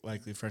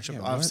unlikely friendship.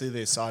 Yeah, Obviously,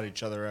 they sought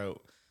each other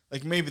out.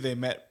 Like maybe they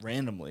met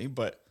randomly,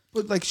 but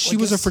But like she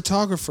was a guess-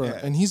 photographer yeah.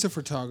 and he's a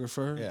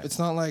photographer. Yeah. It's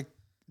not like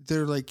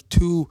they're like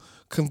two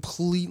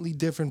completely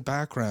different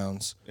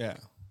backgrounds. yeah.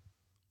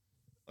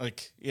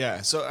 Like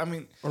yeah. So I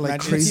mean, Or like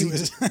Imagine crazy. if he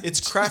was-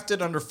 it's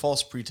crafted under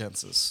false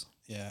pretenses.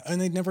 yeah. And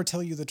they'd never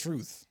tell you the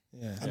truth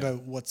Yeah.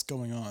 about what's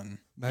going on.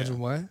 Imagine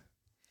what?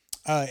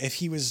 If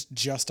he was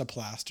just a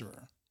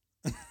plasterer.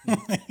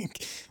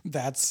 Like,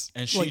 that's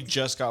And she like,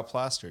 just got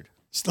plastered.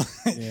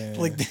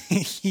 like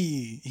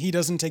he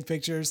doesn't take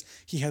pictures.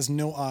 He has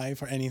no eye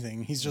for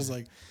anything. He's just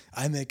like,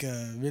 I make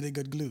a really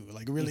good glue,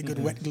 like really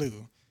good wet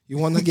glue. You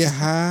want to get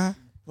high?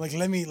 Like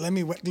let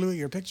me wet glue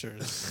your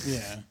pictures.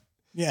 Yeah.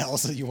 Yeah.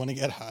 Also, you want to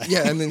get high.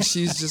 Yeah, and then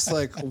she's just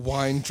like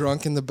wine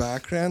drunk in the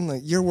background,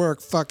 like your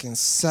work fucking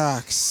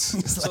sucks.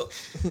 So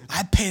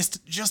I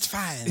paced just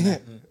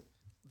fine.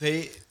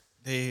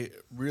 they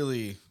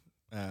really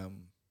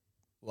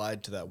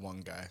lied to that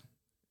one guy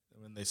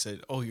when they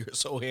said, "Oh, you're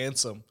so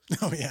handsome,"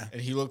 Oh yeah.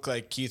 and he looked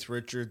like Keith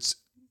Richards,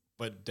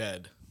 but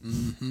dead.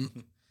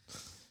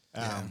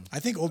 I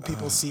think old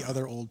people see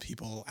other old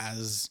people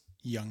as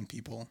young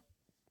people.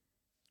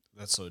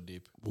 That's so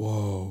deep.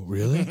 Whoa,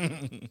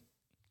 really?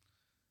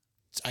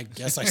 I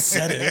guess I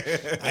said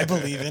it. I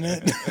believe in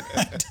it.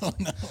 I don't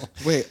know.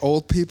 Wait,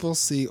 old people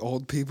see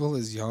old people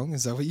as young?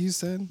 Is that what you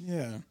said?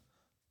 Yeah.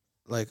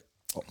 Like,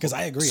 Because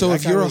I agree. so That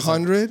if guy you're was like-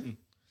 100,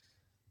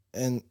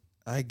 and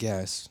I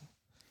guess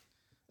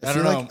I if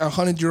don't you're know. like a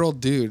 100-year-old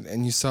dude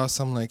and you saw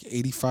some like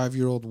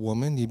 85-year-old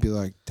woman, you'd be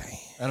like, damn.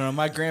 I don't know.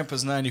 My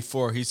grandpa's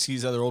 94. He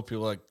sees other old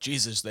people like,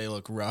 Jesus, they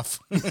look rough.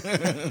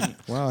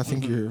 Wow, I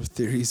think your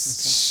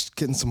theory's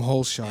getting some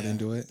holes shot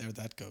into it. There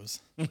that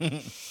goes.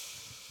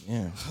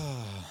 Yeah.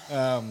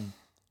 What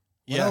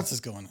yeah. else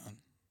is going on?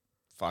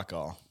 Fuck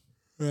all.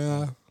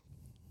 Yeah.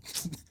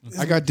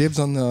 I got dibs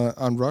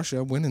on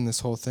Russia winning this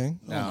whole thing.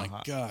 Oh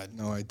my god.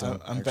 No, I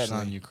don't. I'm betting on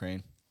actually.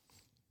 Ukraine.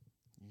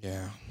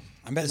 Yeah.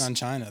 I'm betting on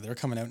China. They're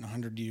coming out in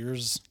 100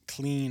 years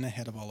clean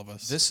ahead of all of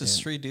us. This is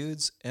three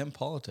dudes and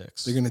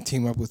politics. They're gonna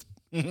team up with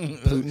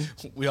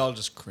Putin. We all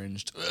just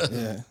cringed.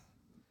 Yeah.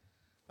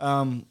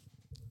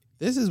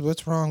 This is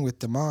what's wrong with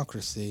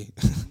democracy.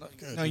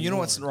 No, you know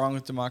what's wrong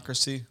with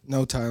democracy?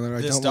 No, Tyler,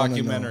 I This don't want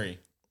to know. documentary.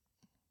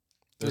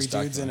 Three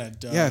dudes in a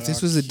Yeah, if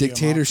this was a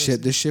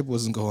dictatorship, this shit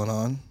wasn't going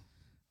on.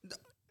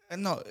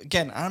 And no,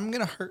 again, I'm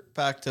gonna hurt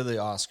back to the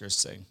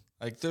Oscars thing.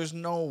 Like, there's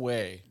no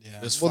way. Yeah.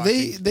 This Well,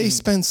 fucking- they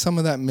spent some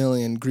of that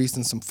million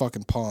greasing some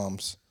fucking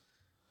palms.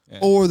 Yeah.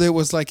 Or there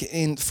was like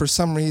for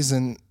some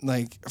reason,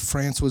 like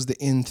France was the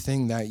in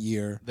thing that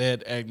year. They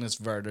had Agnes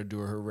Varda do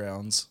her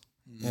rounds.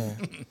 Yeah.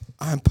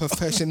 I'm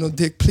professional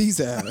dick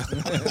pleaser.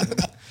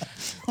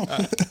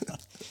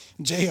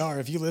 JR,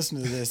 if you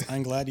listen to this,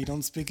 I'm glad you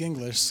don't speak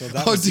English, so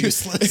that Oh, was dude,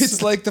 useless.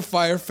 it's like the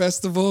fire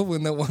festival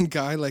when that one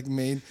guy like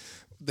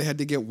they had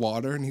to get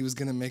water and he was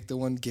gonna make the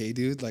one gay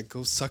dude like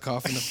go suck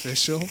off an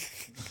official.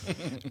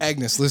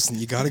 Agnes, listen,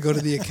 you gotta go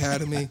to the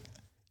academy.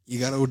 You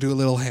gotta do a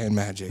little hand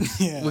magic.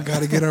 Yeah. We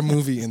gotta get our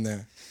movie in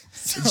there.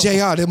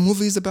 JR, the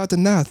movie's about the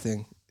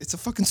nothing. It's a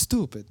fucking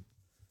stupid.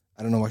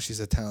 I don't know why she's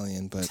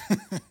Italian, but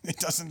It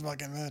doesn't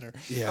fucking matter.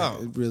 yeah,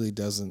 Oh. it really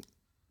doesn't.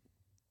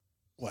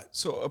 What?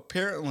 So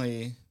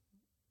apparently,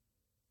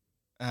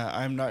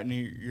 I'm Not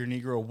Your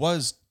Negro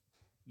was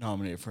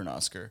nominated for an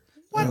Oscar.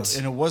 What?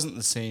 And it wasn't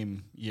the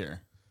same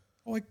year.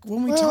 Like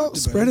when we Well, talked about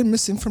spreading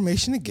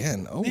misinformation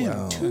again. Oh it,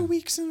 wow. 2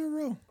 weeks in a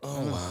row.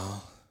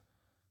 Oh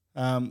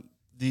wow.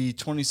 The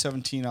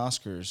 2017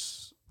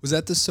 Oscars. Was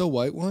that the So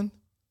White one?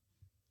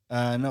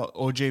 No,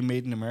 OJ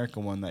Made in America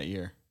won that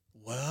year.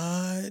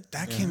 What?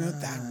 That came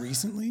out that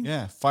recently?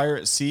 Yeah, Fire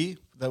at Sea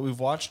that we've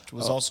watched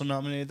was also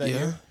nominated that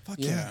year. Fuck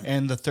yeah.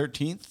 And the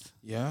 13th.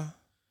 Yeah.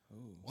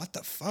 What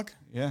the fuck?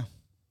 Yeah.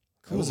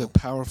 It was a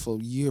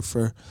powerful year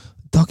for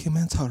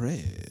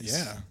documentaries.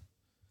 Yeah.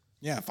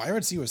 Yeah, Fire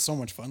at Sea was so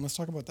much fun. Let's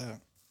talk about that.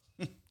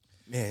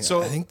 Man,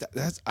 So- I think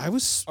that's I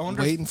was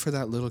wonder if- waiting for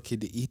that little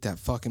kid to eat that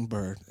fucking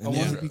bird. And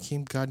then wonder- he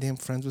became goddamn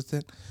friends with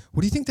it.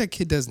 What do you think that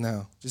kid does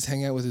now? Just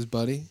hang out with his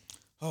buddy?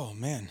 Oh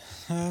man.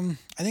 I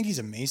think he's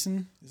a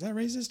Mason. Is that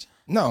racist?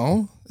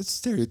 No, it's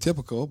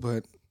stereotypical,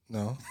 but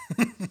no.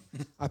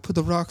 I put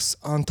the rocks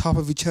on top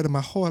of each other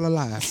my whole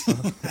life.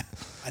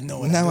 I know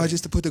what Now I'm I doing.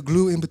 just put the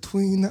glue in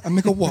between. I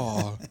make a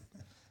wall.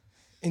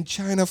 In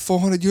China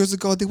 400 years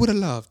ago, they would have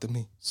loved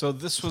me. So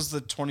this was the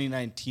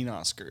 2019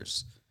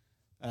 Oscars.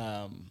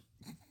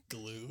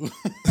 glue.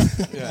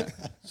 Yeah.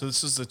 So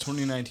this was the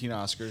 2019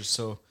 Oscars.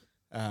 So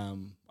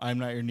I'm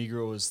Not Your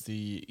Negro was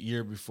the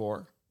year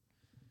before.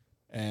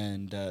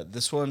 And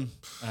this one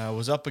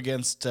was up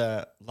against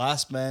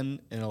Last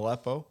Men in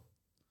Aleppo,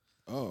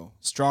 Oh,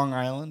 Strong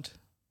Island,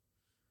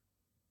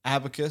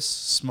 Abacus,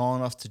 Small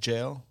Enough to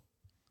Jail,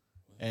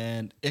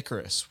 and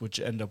Icarus, which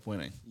end up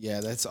winning.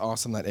 yeah, that's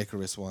awesome. That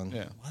Icarus one.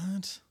 Yeah.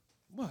 What?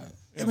 What?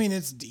 I mean,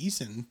 it's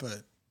decent,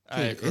 but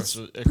It's Icarus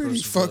pretty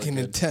was fucking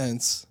really good.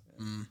 intense.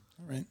 all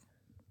right.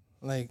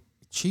 Like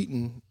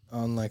cheating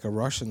on like a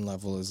Russian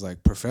level is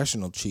like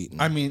professional cheating,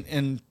 I mean,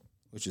 and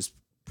which is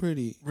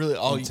pretty really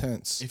all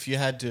intense. if you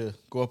had to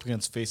go up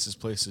against Faces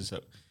Places,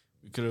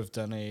 we could have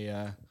done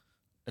a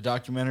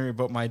documentary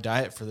about my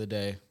diet for the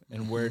day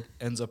and where it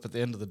ends up at the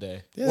end of the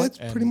day. Yeah, that's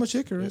And- pretty much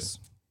Icarus.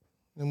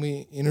 And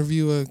we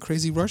interview a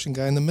crazy Russian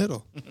guy in the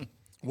middle.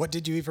 What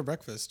did you eat for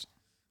breakfast?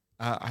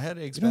 I had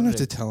eggs. You don't have to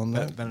Benedict- tell him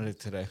that.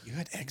 Benedict today. You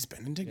had eggs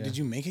Benedict? Yeah. Did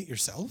you make it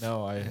yourself?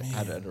 No, I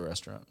had it at a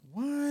restaurant.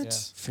 What? Yeah.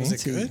 Was Fancy.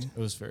 it good? It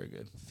was very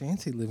good.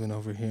 Fancy living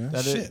over here.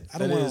 That is Shit, I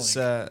don't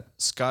wanna,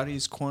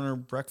 Scotty's Corner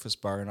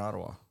Breakfast Bar in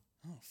Ottawa.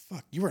 Oh,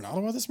 fuck. You were in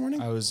Ottawa this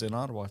morning? I was in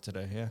Ottawa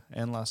today, yeah,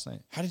 and last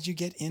night. How did you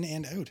get in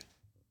and out?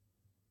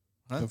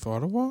 Of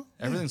Ottawa?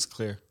 Everything's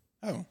clear.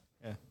 Oh.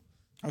 Yeah.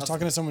 I was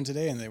talking to someone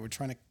today and they were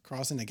trying to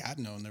cross into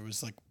Gatineau and there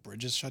was like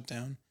bridges shut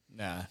down.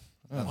 Nah,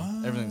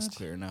 What? everything's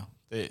clear now.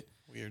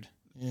 Weird.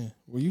 Yeah.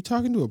 Were you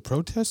talking to a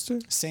protester?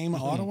 Same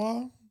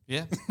Ottawa?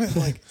 Yeah,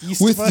 Like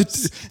east With of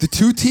us? the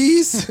two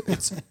T's?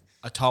 it's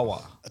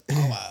Ottawa.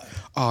 Ottawa.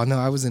 Oh, no,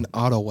 I was in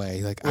Ottawa.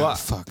 Like, Well, oh,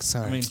 fuck,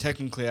 sorry. I mean,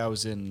 technically, I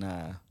was in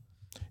Bell's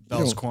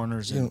don't-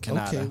 Corners You in know,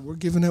 Canada. okay, we're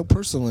giving out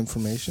personal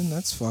information.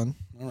 That's fun.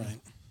 All right.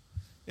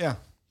 Yeah,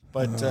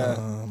 but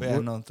yeah,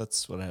 no,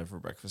 that's what I had for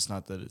breakfast.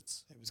 Not that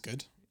it's. It was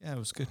good. Yeah, it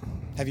was good.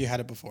 Have you had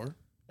it before?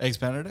 Eggs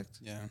Benedict.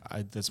 Yeah.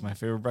 That's my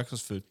favorite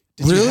breakfast food.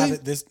 Did you Really? have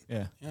it this?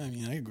 Yeah, Yeah, I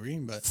mean, I agree,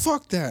 but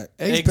Fuck that.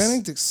 Eggs Eggs-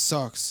 Benedict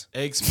sucks.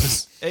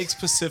 Eggs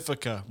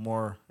Pacifica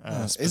more. Isn't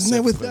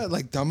it with specifically. that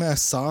like dumbass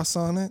sauce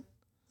on it?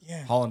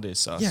 yeah, hollandaise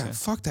sauce? Yeah,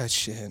 fuck that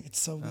shit. it's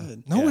so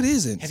good. No, yeah. it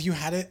isn't. Have you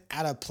had it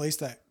at a place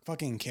that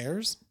fucking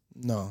cares?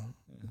 No.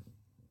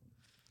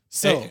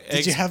 So, Egg-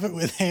 did you eggs- have it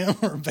with ham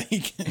or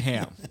bacon?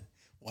 Ham.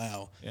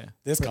 Wow. Yeah.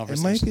 This It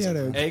conversation. might be at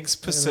a Eggs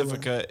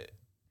Pacifica,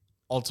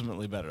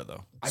 ultimately better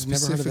though. I've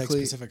never heard of Eggs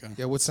specifically- Pacifica.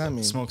 Yeah, what's that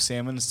mean? Smoked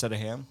salmon instead of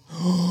ham.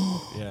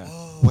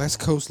 Yeah, West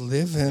Coast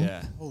living.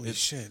 yeah. Holy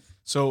shit.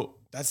 So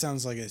That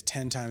sounds like it's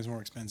 10 times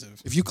more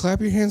expensive. If you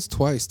clap your hands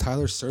twice,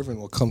 Tyler's servant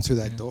will come through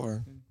that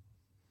door.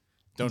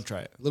 don't try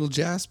it. Little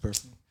Jasper.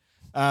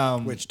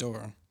 Which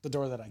door? The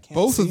door that I can't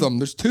Both see? of them.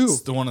 There's two.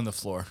 It's the one on the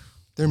floor.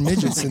 They're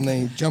midgets and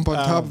they jump on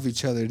top of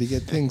each other to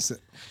get things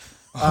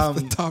off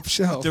the top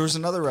shelf. There was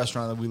another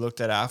restaurant that we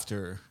looked at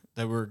after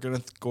that we were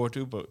gonna go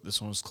to, but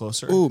this one was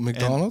closer. Ooh, And-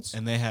 McDonald's?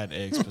 and they had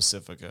Eggs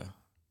Pacifica,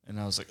 and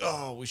I was like,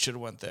 oh, we should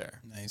have went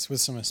there. Nice.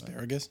 With some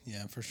asparagus?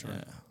 Yeah, for sure.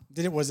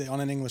 Yeah. Was it on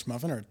an English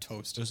muffin or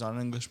toast? It was on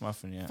English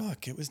muffin, yeah.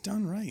 Fuck, it was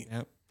done right.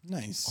 Yep.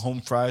 Nice.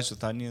 Home fries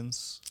with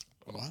onions.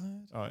 What?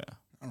 Oh yeah,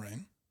 All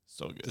right.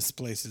 so good. This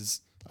place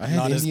is I had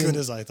not as Indian- good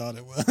as I thought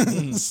it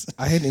was.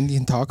 I had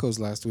Indian tacos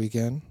last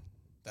weekend.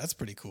 That's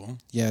pretty cool.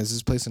 Yeah, it's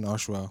this place in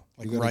Oshawa.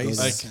 Like You gotta go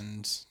rice there.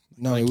 and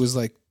No, it was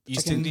like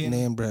East fucking Indian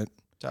naan bread.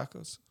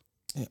 tacos.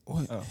 Yeah,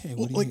 what? Oh. Hey, Well,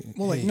 what do like- you?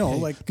 well, like, hey, no, hey.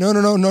 like-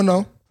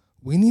 no.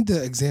 We need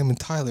to examine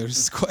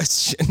Tyler's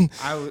question.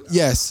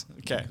 Yes,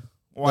 Okay.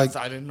 Well, Like-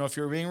 I didn't know if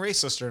you were being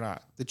racist or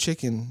not. the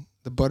chicken,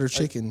 the butter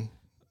chicken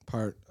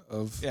part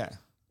of Yeah.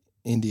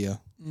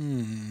 India,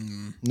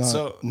 mm, not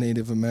So-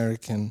 Native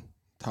American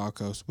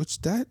tacos,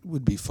 which that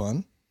would be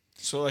fun.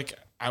 So like,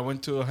 I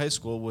went to a high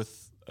school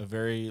with a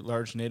very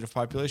large native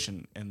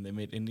population, and they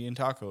made Indian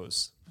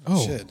tacos.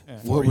 Oh, shit. Yeah.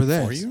 what were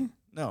they? For you?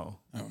 No.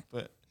 Oh.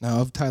 But Now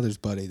of Tyler's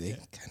buddy, they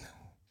kind of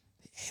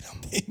ate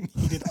them. They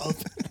made it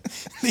of.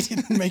 They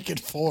didn't make it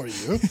for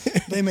you.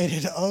 They made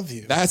it of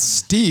you. That's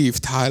Steve,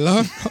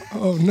 Tyler.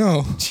 Oh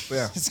no.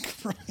 Jesus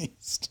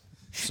Christ.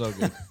 so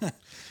good.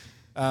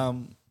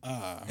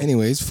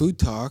 Anyways, food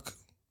talk.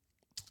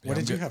 What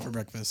did you have for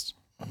breakfast?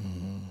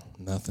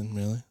 Nothing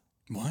really.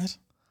 What?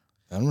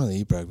 I don't really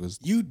eat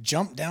breakfast. You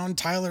jumped down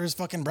Tyler's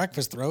fucking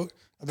breakfast throat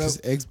about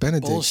Just eggs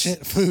Benedict.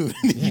 bullshit food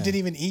you didn't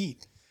even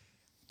eat.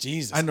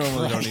 Jesus I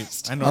normally don't eat.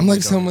 Christ. I I'm normally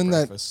like don't eat someone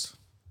that- breakfast.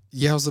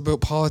 Yells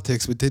about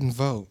politics but didn't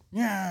vote.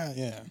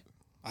 Yeah.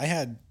 I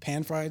had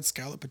pan-fried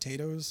scallop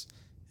potatoes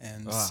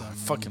and Ah, some... I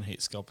fucking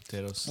hate scalloped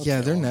potatoes. Yeah,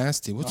 they're well,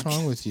 nasty. What's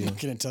wrong with you? I'm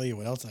going to tell you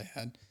what else I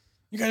had.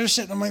 You guys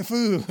are shitting on my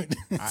food.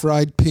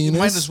 Fried penis.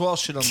 Might as well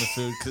shit on the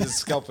food because it's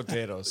scalloped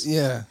potatoes.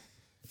 Yeah.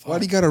 Why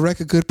do you gotta wreck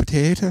a good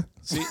potato?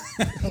 See,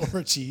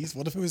 Or cheese.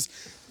 What if it was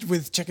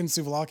with chicken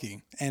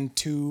souvlaki and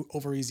 2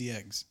 over easy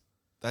eggs?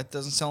 that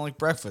doesn't sound like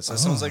breakfast. That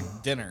sounds like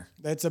dinner.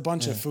 That's a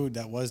bunch of food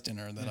that was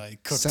dinner that I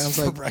cooked Sounds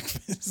for like-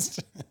 breakfast.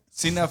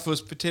 See, now if it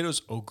was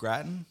potatoes au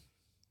gratin,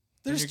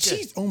 There's you're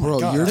good. cheese. Oh my Bro,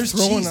 god. you're There's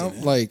throwing cheese in out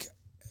it. like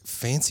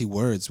fancy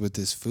words with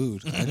this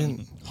food. I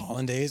didn't.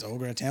 Hollandaise, au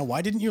gratin.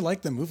 Why didn't you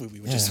like the movie we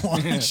just Yeah.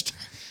 watched?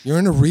 You're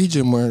in a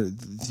region where,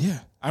 yeah.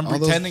 I'm all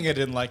those pretending I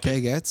didn't like it.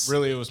 baguettes.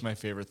 Really, it was my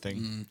favorite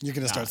thing. You're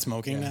gonna start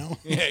smoking now.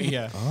 Yeah,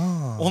 yeah.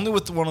 Oh. Only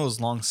with one of those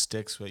long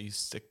sticks where you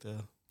stick the.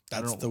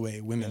 That's the way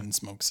women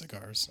smoke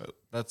cigars.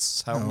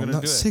 That's how I'm No, gonna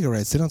not do it.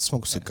 cigarettes. They don't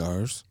smoke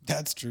cigars.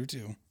 That's true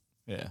too.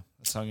 Yeah,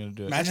 that's how I'm gonna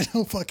do it. Imagine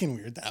how fucking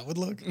weird that would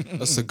look.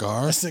 A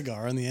cigar? A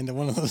cigar on the end of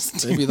one of those.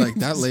 They'd be like,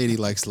 that lady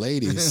likes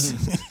ladies.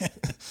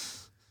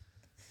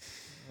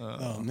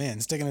 Oh man,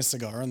 sticking a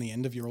cigar on the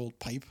end of your old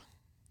pipe.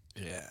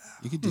 Yeah.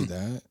 You could do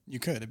that. You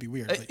could. It'd be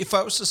weird. But If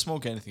I was to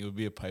smoke anything, it would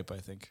be a pipe. I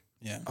think.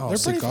 yeah. Oh, They're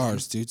pretty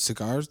cigars, dude.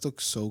 Cigars look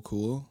so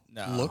cool.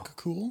 No. fun. Look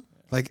cool.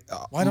 Like,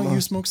 Why don't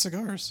you smoke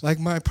cigars? Like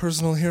my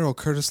personal hero,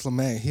 Curtis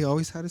LeMay. He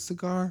always had a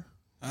cigar.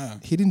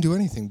 He didn't do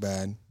anything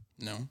bad.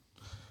 No.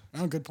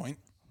 Oh, good point.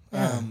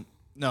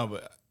 No,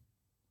 but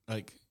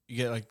like you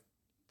get like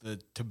the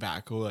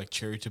tobacco, like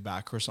cherry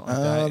tobacco or something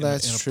like Oh, that.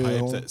 that's in a true.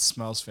 pipe that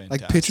smells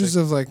fantastic. Like pictures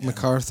of like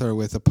MacArthur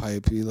with a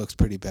pipe. He looks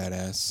pretty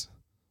badass.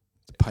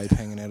 The pipe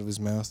hanging out of his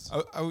mouth.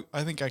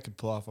 I think I could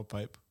pull off a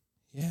pipe.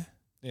 Yeah.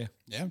 Yeah,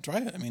 try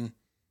it. I mean,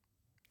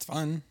 it's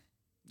fun.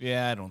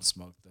 Yeah, I don't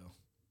smoke though.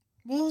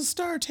 Well,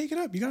 take it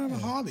up. You gotta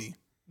have a hobby.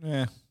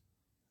 Yeah.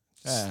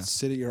 Just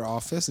sit at your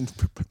office and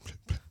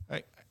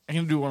I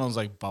can do one of those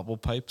like bubble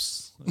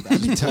pipes.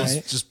 That'd be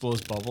tight. Just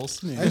blows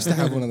bubbles. I used to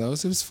have one of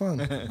those. It was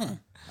fun.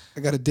 I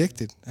got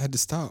addicted. I had to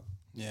stop.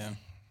 Yeah.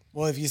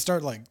 Well, if you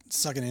start like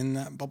sucking in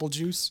that bubble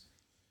juice,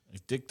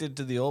 Addicted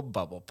to the old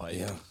bubble pipe.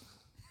 Yeah.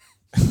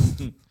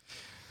 you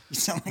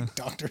sound like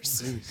Dr.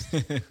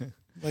 Seuss.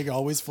 Like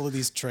always full of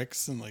these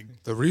tricks and like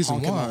The reason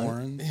honking why.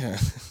 horns. Yeah.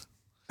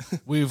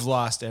 We've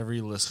lost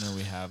every listener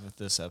we have at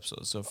this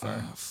episode so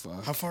far. Oh,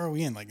 fuck. How far are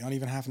we in? Like not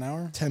even half an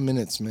hour? 10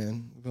 minutes,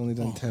 man. We've only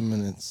done 10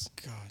 minutes.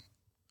 God.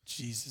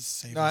 Jesus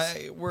save No, us.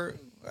 we're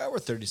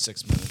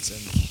 36 minutes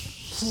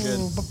in. Good.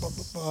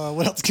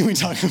 What else can we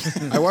talk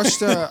about? I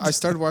watched. I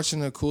started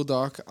watching a cool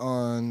doc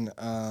on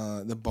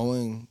the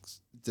Boeing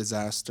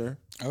disaster.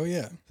 Oh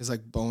yeah. It's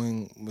like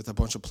Boeing with a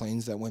bunch of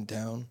planes that went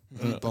down.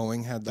 And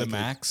Boeing had The like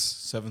Max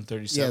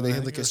 737. yeah, they I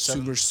had think like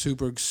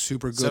a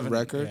super good seven-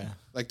 record. yeah.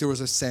 Like there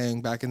was a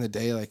saying back in the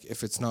day, like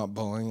if it's not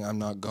Boeing, I'm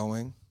not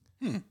going.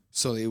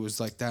 So it was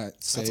like that.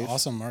 That's Safe.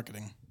 awesome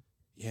marketing.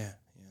 Yeah.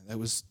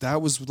 That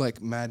was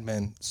like Mad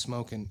Men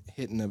smoking,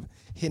 hitting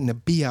a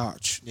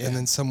biatch, Yeah. and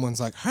then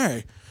someone's like,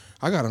 "Hey,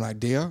 I got an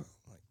idea."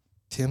 Like,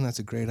 Tim, that's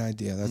a great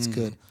idea. That's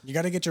good. You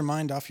got to get your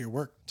mind off your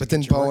work. to But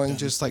then get your work Boeing done.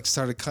 just like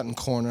started cutting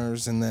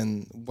corners, and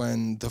then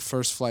when the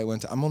first flight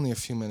went, I'm only a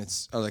few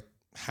minutes or like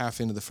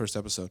half into the first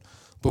episode,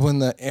 but when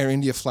the Air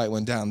India flight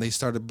went down, they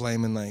started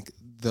blaming like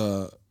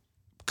the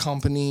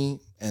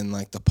company and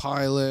like the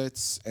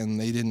pilots, and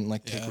they didn't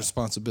like take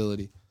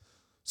responsibility.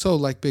 So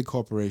like big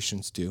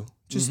corporations do,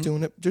 just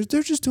doing it.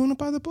 They're just doing it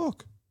by the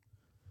book.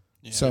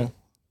 Yeah. So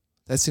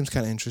that seems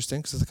kind of interesting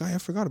because it's like, I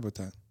forgot about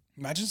that.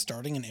 Imagine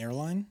starting an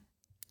airline.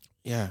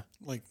 Yeah.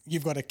 Like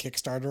you've got a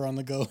Kickstarter on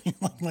the go.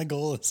 Like my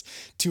goal is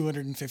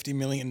 $250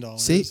 million.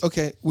 See,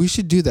 okay, we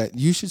should do that.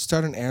 You should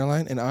start an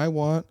airline, and I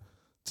want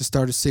to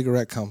start a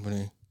cigarette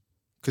company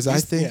because I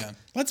think,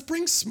 Let's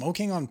bring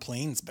smoking on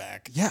planes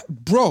back. yeah,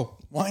 bro.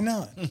 Why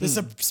not? This is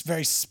a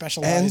very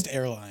specialized And-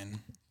 airline.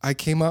 I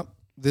came up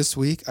this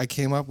week. I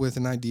came up with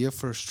an idea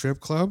for a strip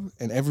club,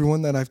 and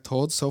everyone that I've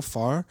told so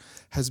far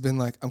has been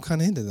like, "I'm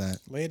kind of into that."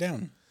 Lay it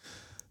down.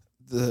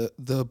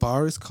 The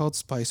bar is called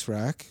Spice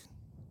Rack,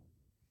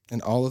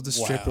 and all of the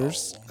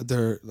strippers, Wow.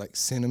 they're like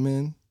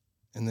Cinnamon,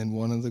 and then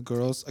one of the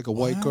girls, like a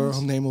white girl, What?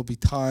 her name will be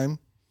Time.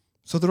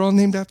 So they're all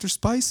named after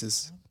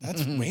spices.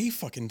 That's way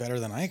fucking better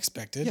than I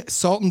expected. Yeah,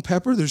 salt and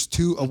pepper. There's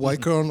two, a white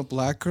girl and a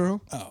black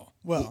girl. Oh,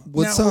 well,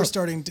 What's now we're up?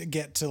 starting to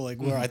get to like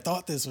where I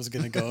thought this was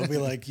going to go. It'd be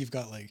like, you've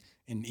got like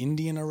an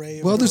Indian array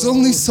of Well, there's girls,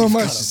 only so you've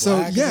much, got a so,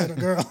 black yeah. little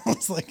girl.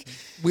 It's like,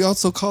 We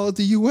also call it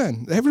the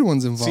UN.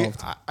 Everyone's See,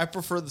 involved. I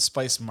prefer the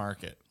spice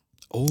market.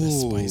 Oh,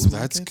 spice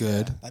that's market?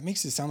 good. that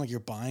makes it sound like you're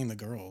buying the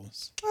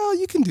girls. Well,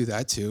 you can do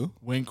that too.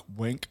 Wink,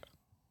 wink.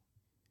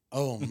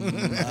 Oh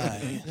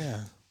my.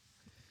 Yeah.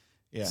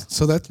 Yeah.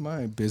 So that's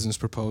my business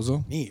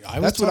proposal. Me, I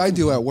was That's what I talking-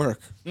 do at work.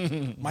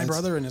 My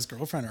brother and his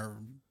girlfriend are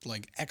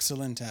like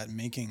excellent at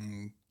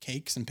making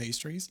cakes and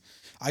pastries.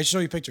 I show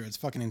you a picture. It's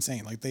fucking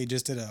insane. Like they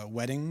just did a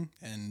wedding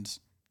and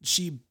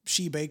she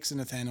bakes and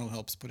Nathaniel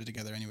helps put it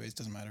together anyways.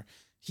 Doesn't matter.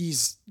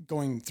 He's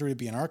going through to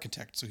be an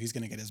architect. So he's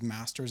going to get his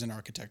master's in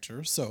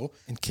architecture. So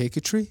And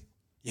cakeetry?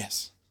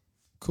 yes,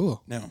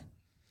 Cool. no,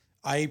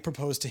 I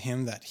proposed to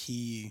him that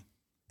he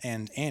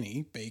and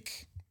Annie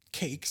bake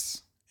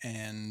cakes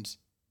and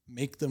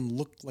make them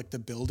look like the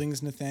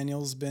buildings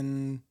Nathaniel's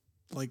been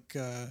like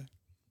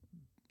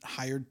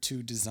hired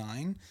to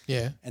design.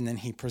 Yeah. And then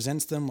he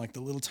presents them like the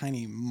little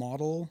tiny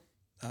model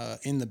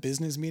in the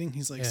business meeting.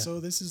 He's like, so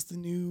this is the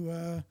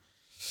new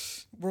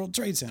World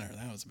Trade Center.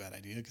 That was a bad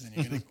idea because then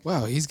you're going to...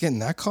 Wow, he's getting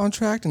that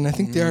contract, and I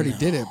think they already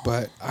did it,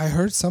 but I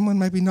heard someone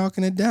might be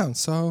knocking it down.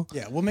 So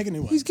Yeah, we'll make a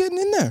new one. he's getting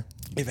in there.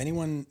 If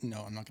anyone...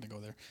 No, I'm not going to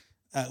go there.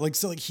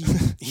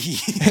 He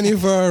Any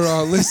of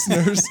our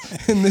listeners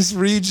in this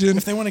region,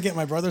 if they want to get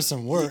my brother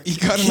some work, he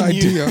got an can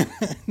you idea.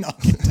 knock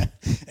it down?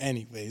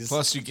 Anyways,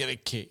 Plus, you get a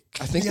cake.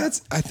 I think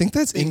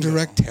that's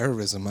indirect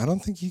terrorism. I don't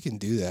think you can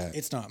do that.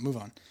 it's not. Move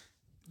on.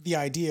 The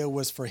idea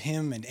was for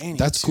him and Annie.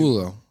 That's to- cool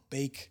though.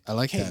 bake I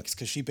like that. cakes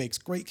because she bakes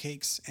great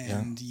cakes,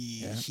 and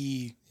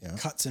he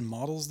cuts and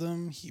models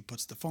them. He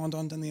puts the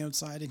fondant on the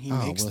outside, and he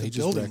makes the he just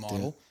building wrecked it.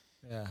 model.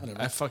 Yeah,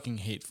 Whatever. I fucking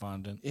hate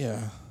fondant.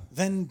 Yeah.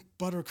 Then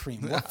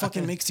buttercream. What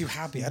fucking makes you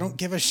happy? I don't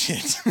give a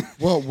shit.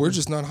 Well, we're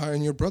just not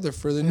hiring your brother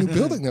for the new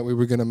building that we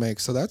were gonna make,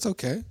 so that's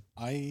okay.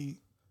 I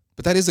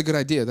But that is a good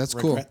idea. That's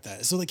cool. regret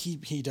that. So like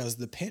he does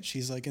the pitch.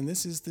 He's like, and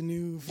this is the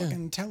new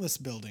fucking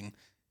Telus building,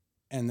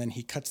 and then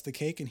he cuts the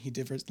cake and he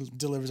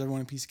delivers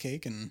everyone a piece of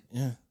cake, and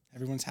Yeah.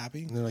 everyone's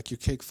happy. And they're like, your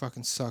cake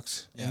fucking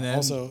sucks. And then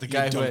Also, the you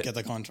guy who don't had- get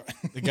the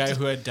contract. The guy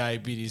who had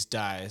diabetes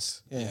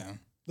dies. yeah. Well,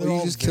 They're you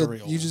all just very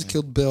killed. You old. just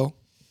killed Bill.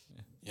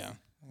 Yeah.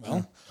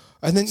 Well,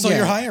 And then So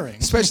you're hiring.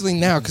 especially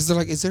now, because they're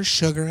like, "Is there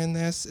sugar in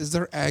this? Is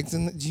there eggs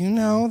in? Do you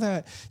know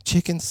that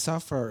chickens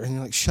suffer?" And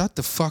you're like, "Shut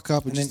the fuck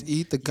up and, just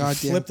eat the you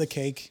goddamn." flip the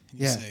cake. And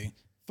Yeah. You say,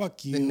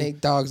 "Fuck you." And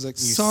Nate Dogg's like,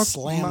 You "Suck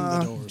slam my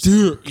the doors.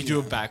 dick." You do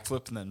a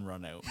backflip and then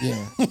run out.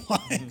 Yeah.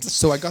 What?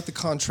 So I got the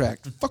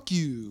contract. Fuck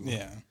you.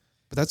 Yeah.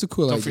 But that's a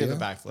cool Don't idea. forget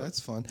the backflip. That's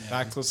fun.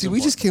 Backflip. See,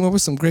 we just came up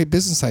with some great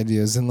business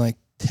ideas in like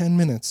 10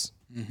 minutes.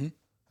 Mm-hmm.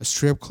 A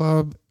strip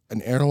club,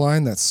 an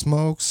airline that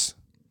smokes.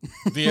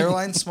 The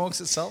airline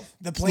smokes itself.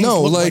 The planes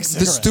No, look like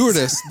the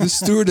cigarettes.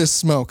 stewardess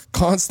smoke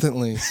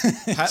constantly.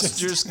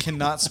 Passengers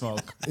cannot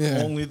smoke.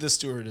 Yeah. Only the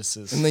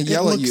stewardesses. And they It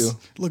yell at looks- you.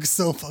 Looks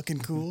so fucking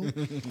cool.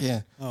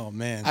 Yeah. Oh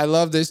man. I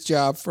love this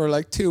job for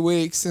like 2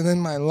 weeks and then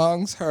my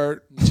lungs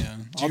hurt. yeah. Do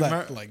All you that,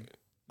 remember- like.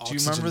 Do you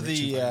remember oxygen-rich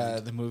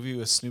environment. the movie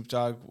with Snoop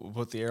Dogg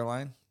about the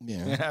airline?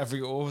 Yeah. I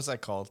forget what was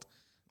that called.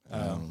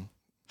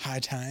 High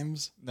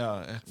Times?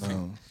 No,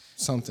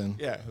 Something.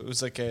 yeah, it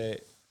was like a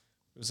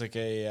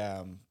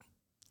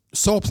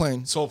Soul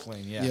Plane. soul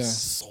plane. Yes. Yeah.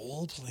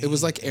 Soul Plane. It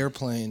was like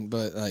airplane,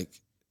 but like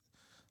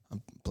a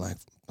black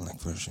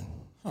version.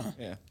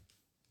 Yeah.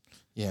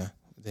 Yeah.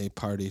 They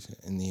partied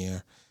in the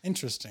air.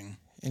 interesting.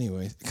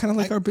 Anyway, kind of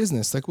like our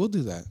business. Like we'll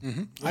do that.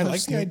 I have like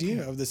the Snoop.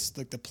 idea of this.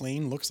 Like the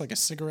plane looks like a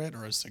cigarette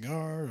or a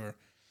cigar or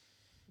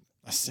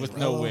a cigarette With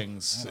no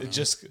wings. It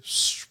just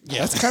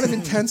That's kind of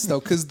intense though,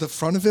 because the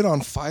front of it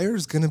on fire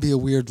is gonna be a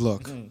weird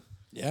look.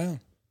 Yeah.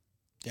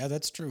 Yeah,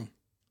 that's true.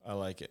 I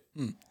like it.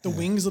 The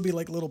wings will be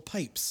like little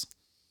pipes.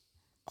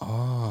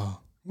 Oh,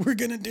 We're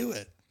gonna do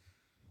it.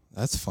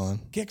 that's fun.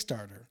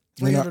 Kickstarter.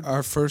 And then 300.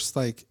 our first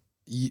like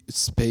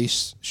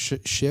space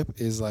ship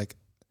is like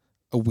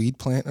a weed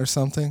plant or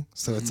something.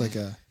 So it's like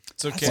a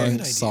It's okay. That's a flying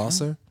good idea.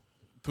 saucer.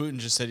 Putin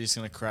just said he's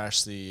going to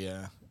crash the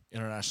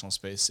International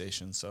Space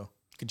Station. So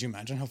Could you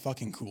imagine how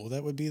fucking cool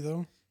that would be,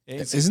 though? yeah,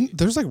 he's- Isn't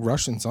there's like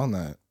Russians on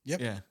that?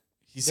 Yep. yeah.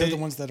 He They're said the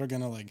ones that are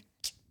gonna like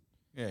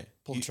yeah.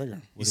 pull the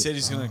trigger. He said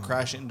he's going to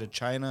crash it into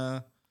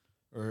China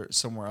or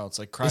somewhere else.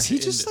 Like crash Is he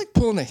it just into, like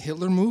pulling a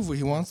Hitler move where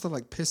he wants to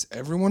like piss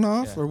everyone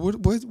off, Yeah. or what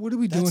are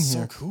we doing That's so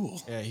here?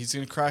 cool. yeah, he's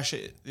going to crash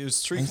it. It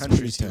was three That's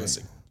countries. pretty He was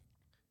tight. like,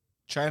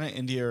 China,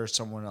 India, or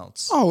someone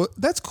else. Oh,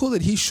 that's cool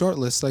that he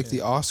shortlists like the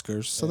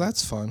Oscars. So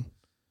that's fun.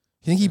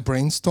 You think he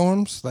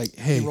brainstorms like,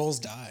 He hey, rolls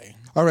die.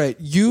 all right,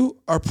 you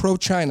are pro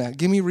China.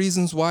 Give me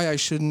reasons why I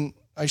shouldn't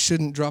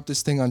drop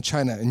this thing on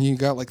China. And you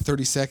got like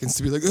 30 seconds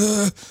to be like,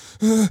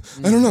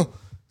 I don't know.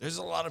 There's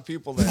a lot of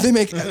people there.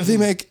 They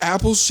make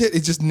Apple shit.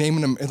 It's just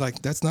naming them and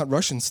like that's not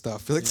Russian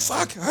stuff. You're like,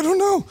 fuck, I don't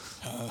know.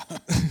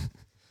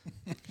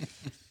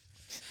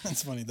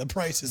 That's funny. The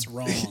price is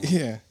wrong.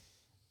 Yeah.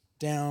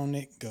 Down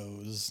it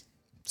goes.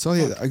 So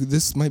yeah,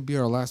 this might be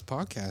our last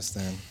podcast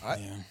then.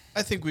 Yeah.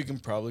 I think we can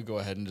probably go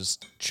ahead and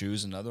just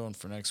choose another one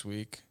for next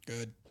week.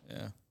 Good.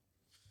 Yeah.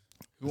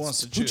 Who wants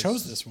to Who choose?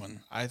 chose this one?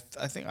 I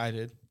think I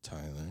did.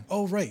 Tyler.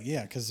 Oh, right.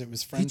 Yeah, because it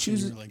was He French. And you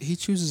chooses were like, he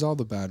chooses all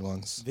the bad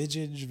ones.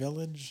 Village,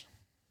 Village.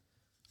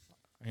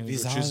 I'm gonna go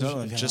Visage, choose another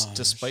one just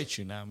to visage. spite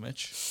you now,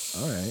 Mitch.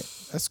 All right.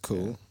 That's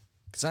cool.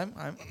 Because I'm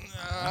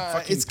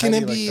fucking It's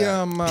gonna petty like be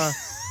that.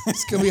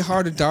 it's gonna be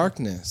Heart of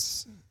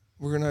Darkness.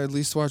 We're gonna at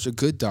least watch a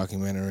good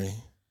documentary.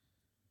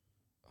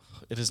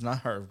 It is not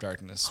Heart of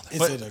Darkness. Is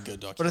but, it a good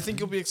documentary? but I think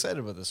you'll be excited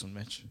about this one,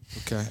 Mitch.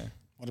 Okay.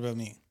 What about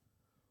me?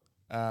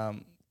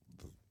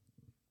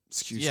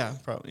 Excuse Yeah, me.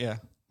 probably. Yeah,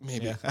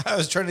 Maybe. yeah. I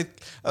was trying to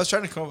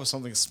come up with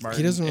something smart.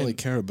 He doesn't and- really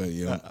care about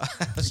you. I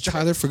was trying. Uh,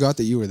 Tyler forgot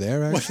that you were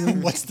there actually.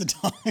 What's the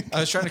time? I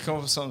was trying to come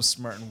up with something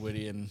smart and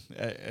witty, and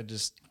I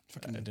just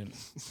I didn't.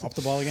 Pop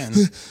the ball again.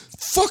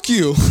 Fuck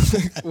you.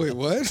 Wait,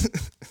 what?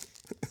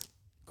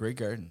 Grey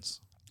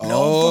Gardens.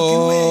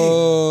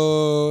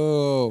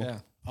 Oh. Yeah,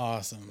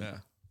 Awesome. yeah.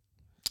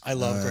 I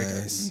love Grey Nice.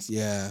 Gardens.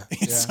 Yeah.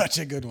 It's such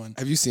a good one.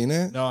 Have you seen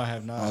it? No, I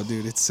have not. Oh,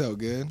 dude, it's so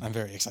good. I'm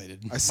very excited.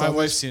 I My saw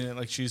wife's this- seen it.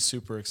 Like she's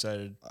super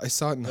excited. I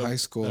saw it in high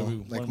school. that'll be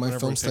Like whenever my we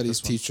film pick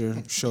studies this one.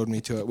 teacher showed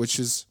me to it, which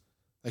is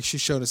like she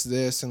showed us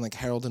this and like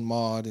Harold and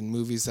Maude and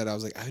movies that I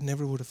was like, I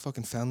never would have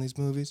fucking found these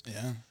movies.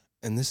 Yeah.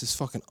 And this is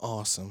fucking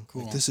awesome.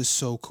 Cool. Like, this is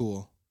so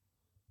cool.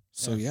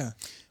 So yeah.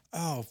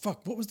 Oh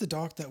fuck! What was the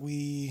doc that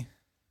we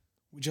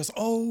just?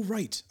 Oh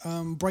right,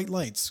 Bright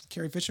Lights.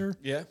 Carrie Fisher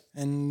Yeah,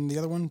 and the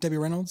other one, Debbie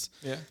Reynolds.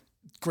 yeah.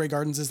 Grey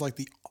Gardens is like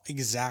the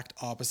exact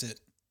opposite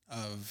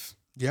of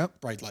Yep.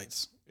 Bright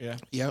Lights. Yeah.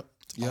 Yep.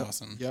 Yep.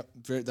 Awesome. Yep.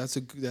 That's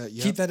a good.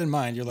 Yep. Keep that in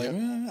mind. You're like,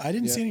 I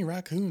didn't Yeah. see any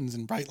raccoons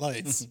and bright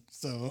lights.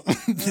 So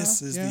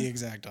this is yeah. the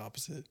exact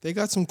opposite. They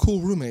got some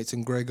cool roommates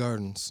in Grey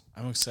Gardens.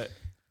 I'm excited.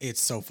 It's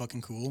so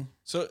fucking cool.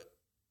 So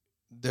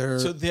They're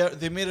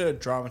they made a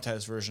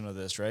dramatized version of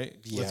this, right?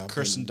 Yeah, With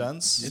Kirsten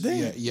Dunst. Did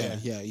they?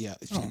 yeah.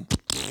 Oh.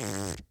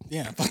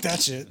 Yeah, fuck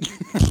that shit.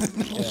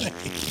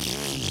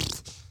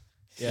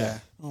 Yeah.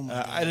 Oh my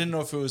God. I didn't know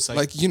if it was like,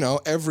 Like, you know,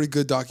 every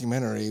good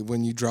documentary,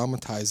 when you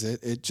dramatize it,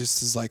 it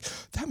just is like,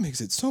 that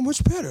makes it so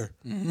much better.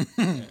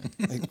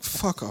 Like,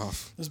 fuck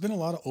off. There's been a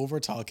lot of over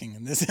talking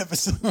in this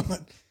episode. a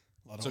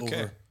lot of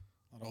okay.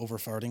 over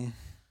farting.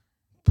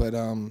 But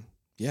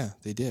yeah,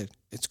 they did.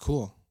 It's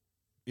cool.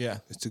 yeah.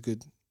 It's a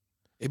good.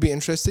 It'd be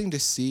interesting to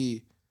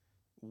see,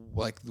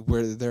 like,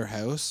 where their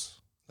house,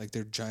 like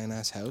their giant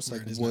ass house, Where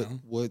like it is what now.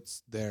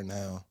 what's there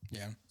now.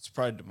 Yeah, It's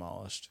probably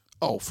demolished.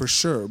 Oh, for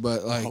sure.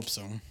 But I like hope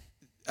so.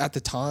 at the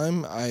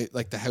time,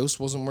 the house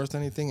wasn't worth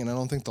anything, and I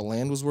don't think the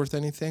land was worth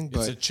anything. It's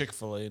But a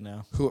Chick-fil-A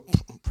now. who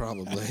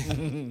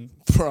probably,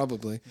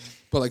 probably.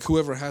 But like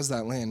whoever has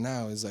that land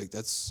now is like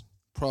that's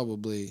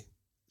probably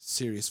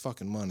serious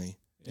fucking money.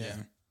 Yeah.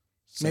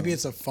 So- Maybe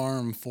it's a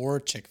farm for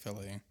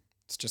Chick-fil-A.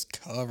 It's just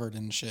covered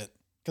in shit.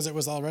 Because it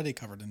was already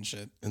covered in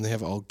shit. And they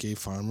have all gay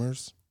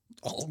farmers.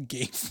 All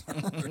gay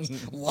farmers.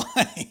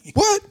 Why?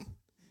 What?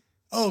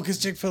 Oh, because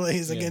Chick-fil-A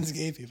is against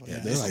gay people. Yeah,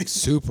 They're like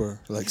super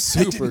I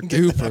super didn't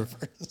get that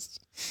duper. at first.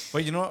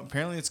 But you know what?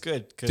 Apparently it's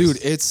good. 'Cause Dude,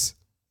 it's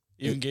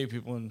even gay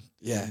people in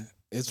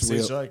it's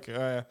states real. are like,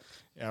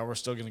 yeah, we're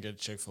still gonna get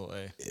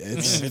Chick-fil-A.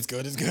 It's If it's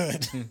good, it's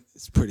good.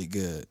 it's pretty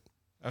good.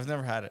 I've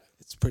never had it.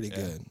 It's pretty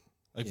good.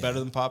 Like Yeah. better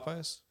than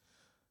Popeyes.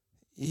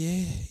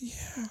 Yeah.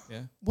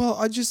 Yeah.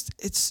 Well, it just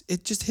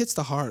hits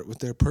the heart with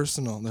their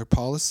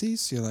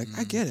policies. You're like,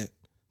 I get it.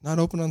 Not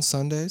open on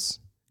Sundays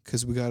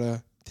because we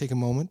gotta take a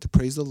moment to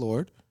praise the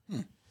Lord,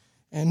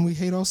 and we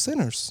hate all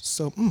sinners.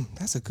 So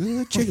that's a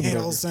good chicken Hate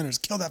burger. all sinners.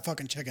 Kill that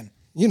fucking chicken.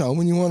 You know,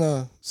 when you want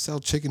to sell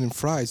chicken and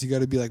fries, you got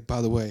to be like,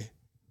 by the way,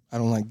 I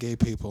don't like gay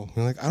people.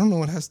 You're like, I don't know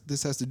what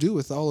this has to do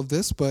with all of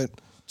this, but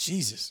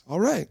Jesus. all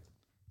right.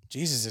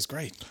 Jesus is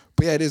great.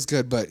 But yeah, it is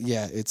good. But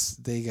yeah,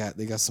 they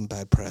got some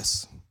bad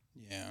press.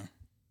 Yeah.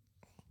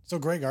 So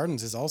Grey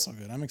Gardens is also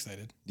good. I'm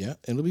excited. Yeah,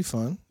 it'll be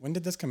fun. When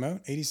did this come out?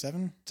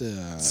 87?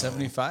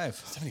 75.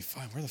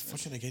 75. Where the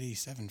fuck did I get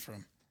 87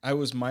 from? I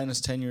was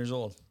minus 10 years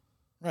old.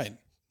 Right.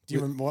 Do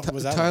you remember what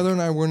was that? Tyler Like?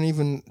 and I weren't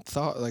even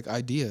thought like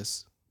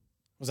ideas.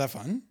 Was that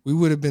fun? We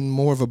would have been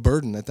more of a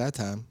burden at that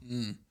time.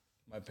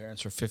 My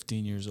parents were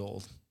 15 years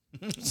old.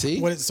 See,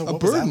 What was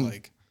that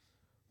like?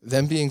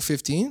 Them being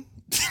 15.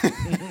 I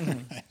don't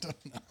know. I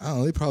don't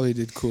know. They probably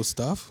did cool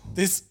stuff.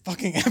 This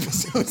fucking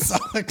episode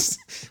sucks.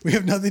 We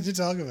have nothing to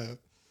talk about.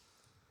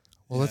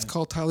 Well, let's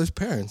call Tyler's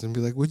parents and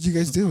be like, "What'd you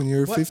guys do when you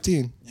were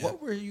 15?" What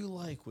were you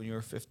like when you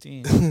were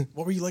 15?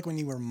 What were you like when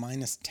you were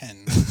minus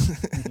 10?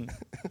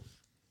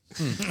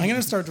 I'm going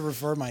to start to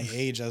refer my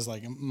age as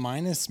like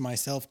minus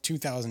myself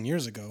 2,000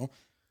 years ago.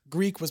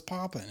 Greek was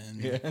popping.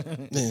 And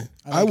Yeah,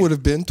 I would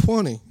have been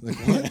 20. Like,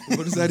 what?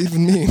 What does that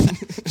even mean?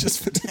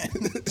 just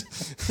pretend.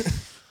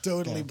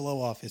 Totally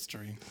blow off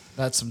history.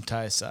 That's some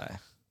Thai-Sai.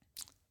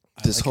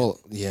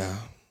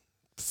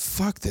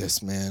 Fuck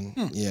this, man.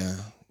 Yeah.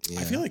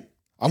 I feel like,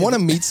 I want to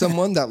meet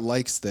someone that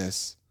likes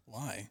this,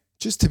 why?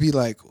 just to be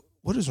like,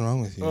 what is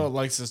wrong with you? Oh,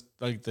 like this,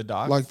 like the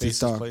doc, Like this Faces,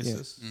 doc,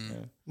 Places. Mm.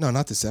 Yeah. No,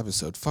 not this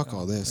episode. Fuck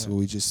all this.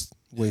 We just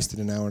wasted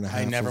an hour and a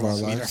half I never of our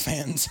want to meet our lives.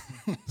 fans.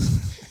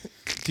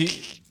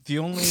 The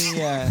only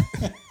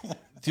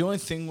the only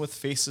thing with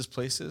Faces,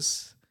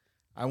 Places,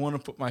 I want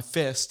to put my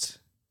fist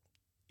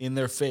in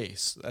their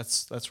face.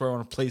 That's where I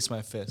want to place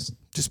my fist.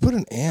 Just put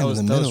an and was-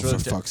 in the that was middle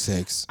really for fuck's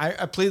sakes.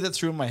 I played that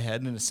through in my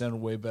head and it sounded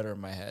way better in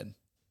my head.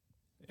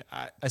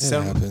 I It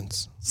sounded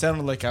happens.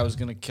 like I was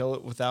gonna kill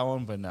it with that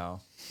one, but no.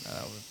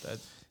 That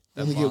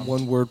Only get bombed.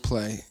 one word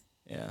play.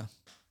 Yeah.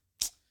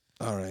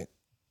 All right.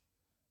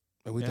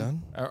 Are we Yeah.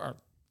 done?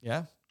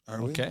 Yeah.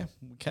 Are we? Okay.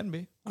 We can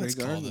be. Let's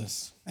Grey call Gardens.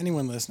 this.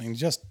 Anyone listening,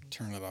 just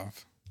turn it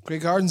off. Grey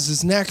Gardens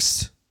is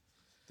next.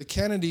 The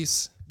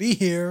Kennedys, Be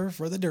here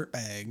for the dirt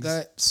bags.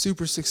 that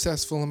super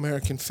successful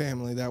American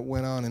family that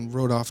went on and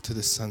rode off to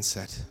the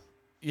sunset.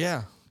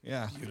 Yeah.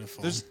 Yeah.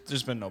 Beautiful.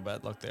 There's been no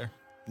bad luck there.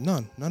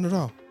 None at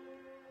all.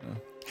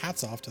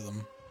 Hats off to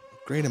them.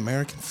 Great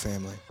American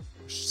family.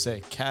 Should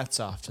say cats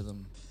off to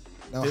them.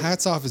 Now,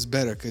 hats off is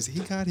better because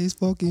he got his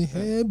fucking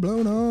head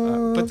blown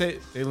off. But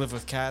they live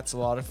with cats, a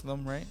lot of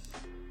them, right?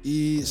 In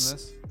He's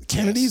this?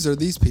 Kennedys or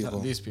these people?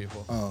 These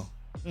people. Oh,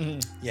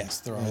 Yes,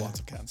 there are lots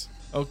of cats.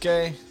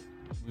 Okay.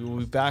 We will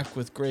be back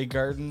with Grey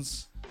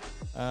Gardens.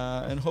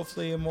 And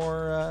hopefully a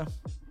more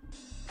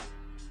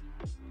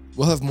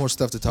we'll have more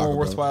stuff to talk more about.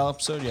 worthwhile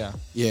episode. Yeah.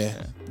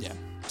 Yeah. Yeah.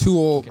 Two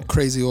old,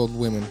 crazy old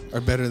women are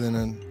better than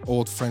an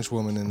old French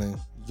woman and a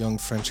young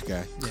French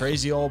guy.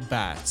 Crazy old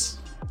bats.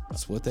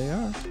 That's what they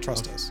are.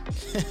 Trust us.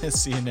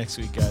 See you next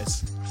week,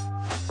 guys.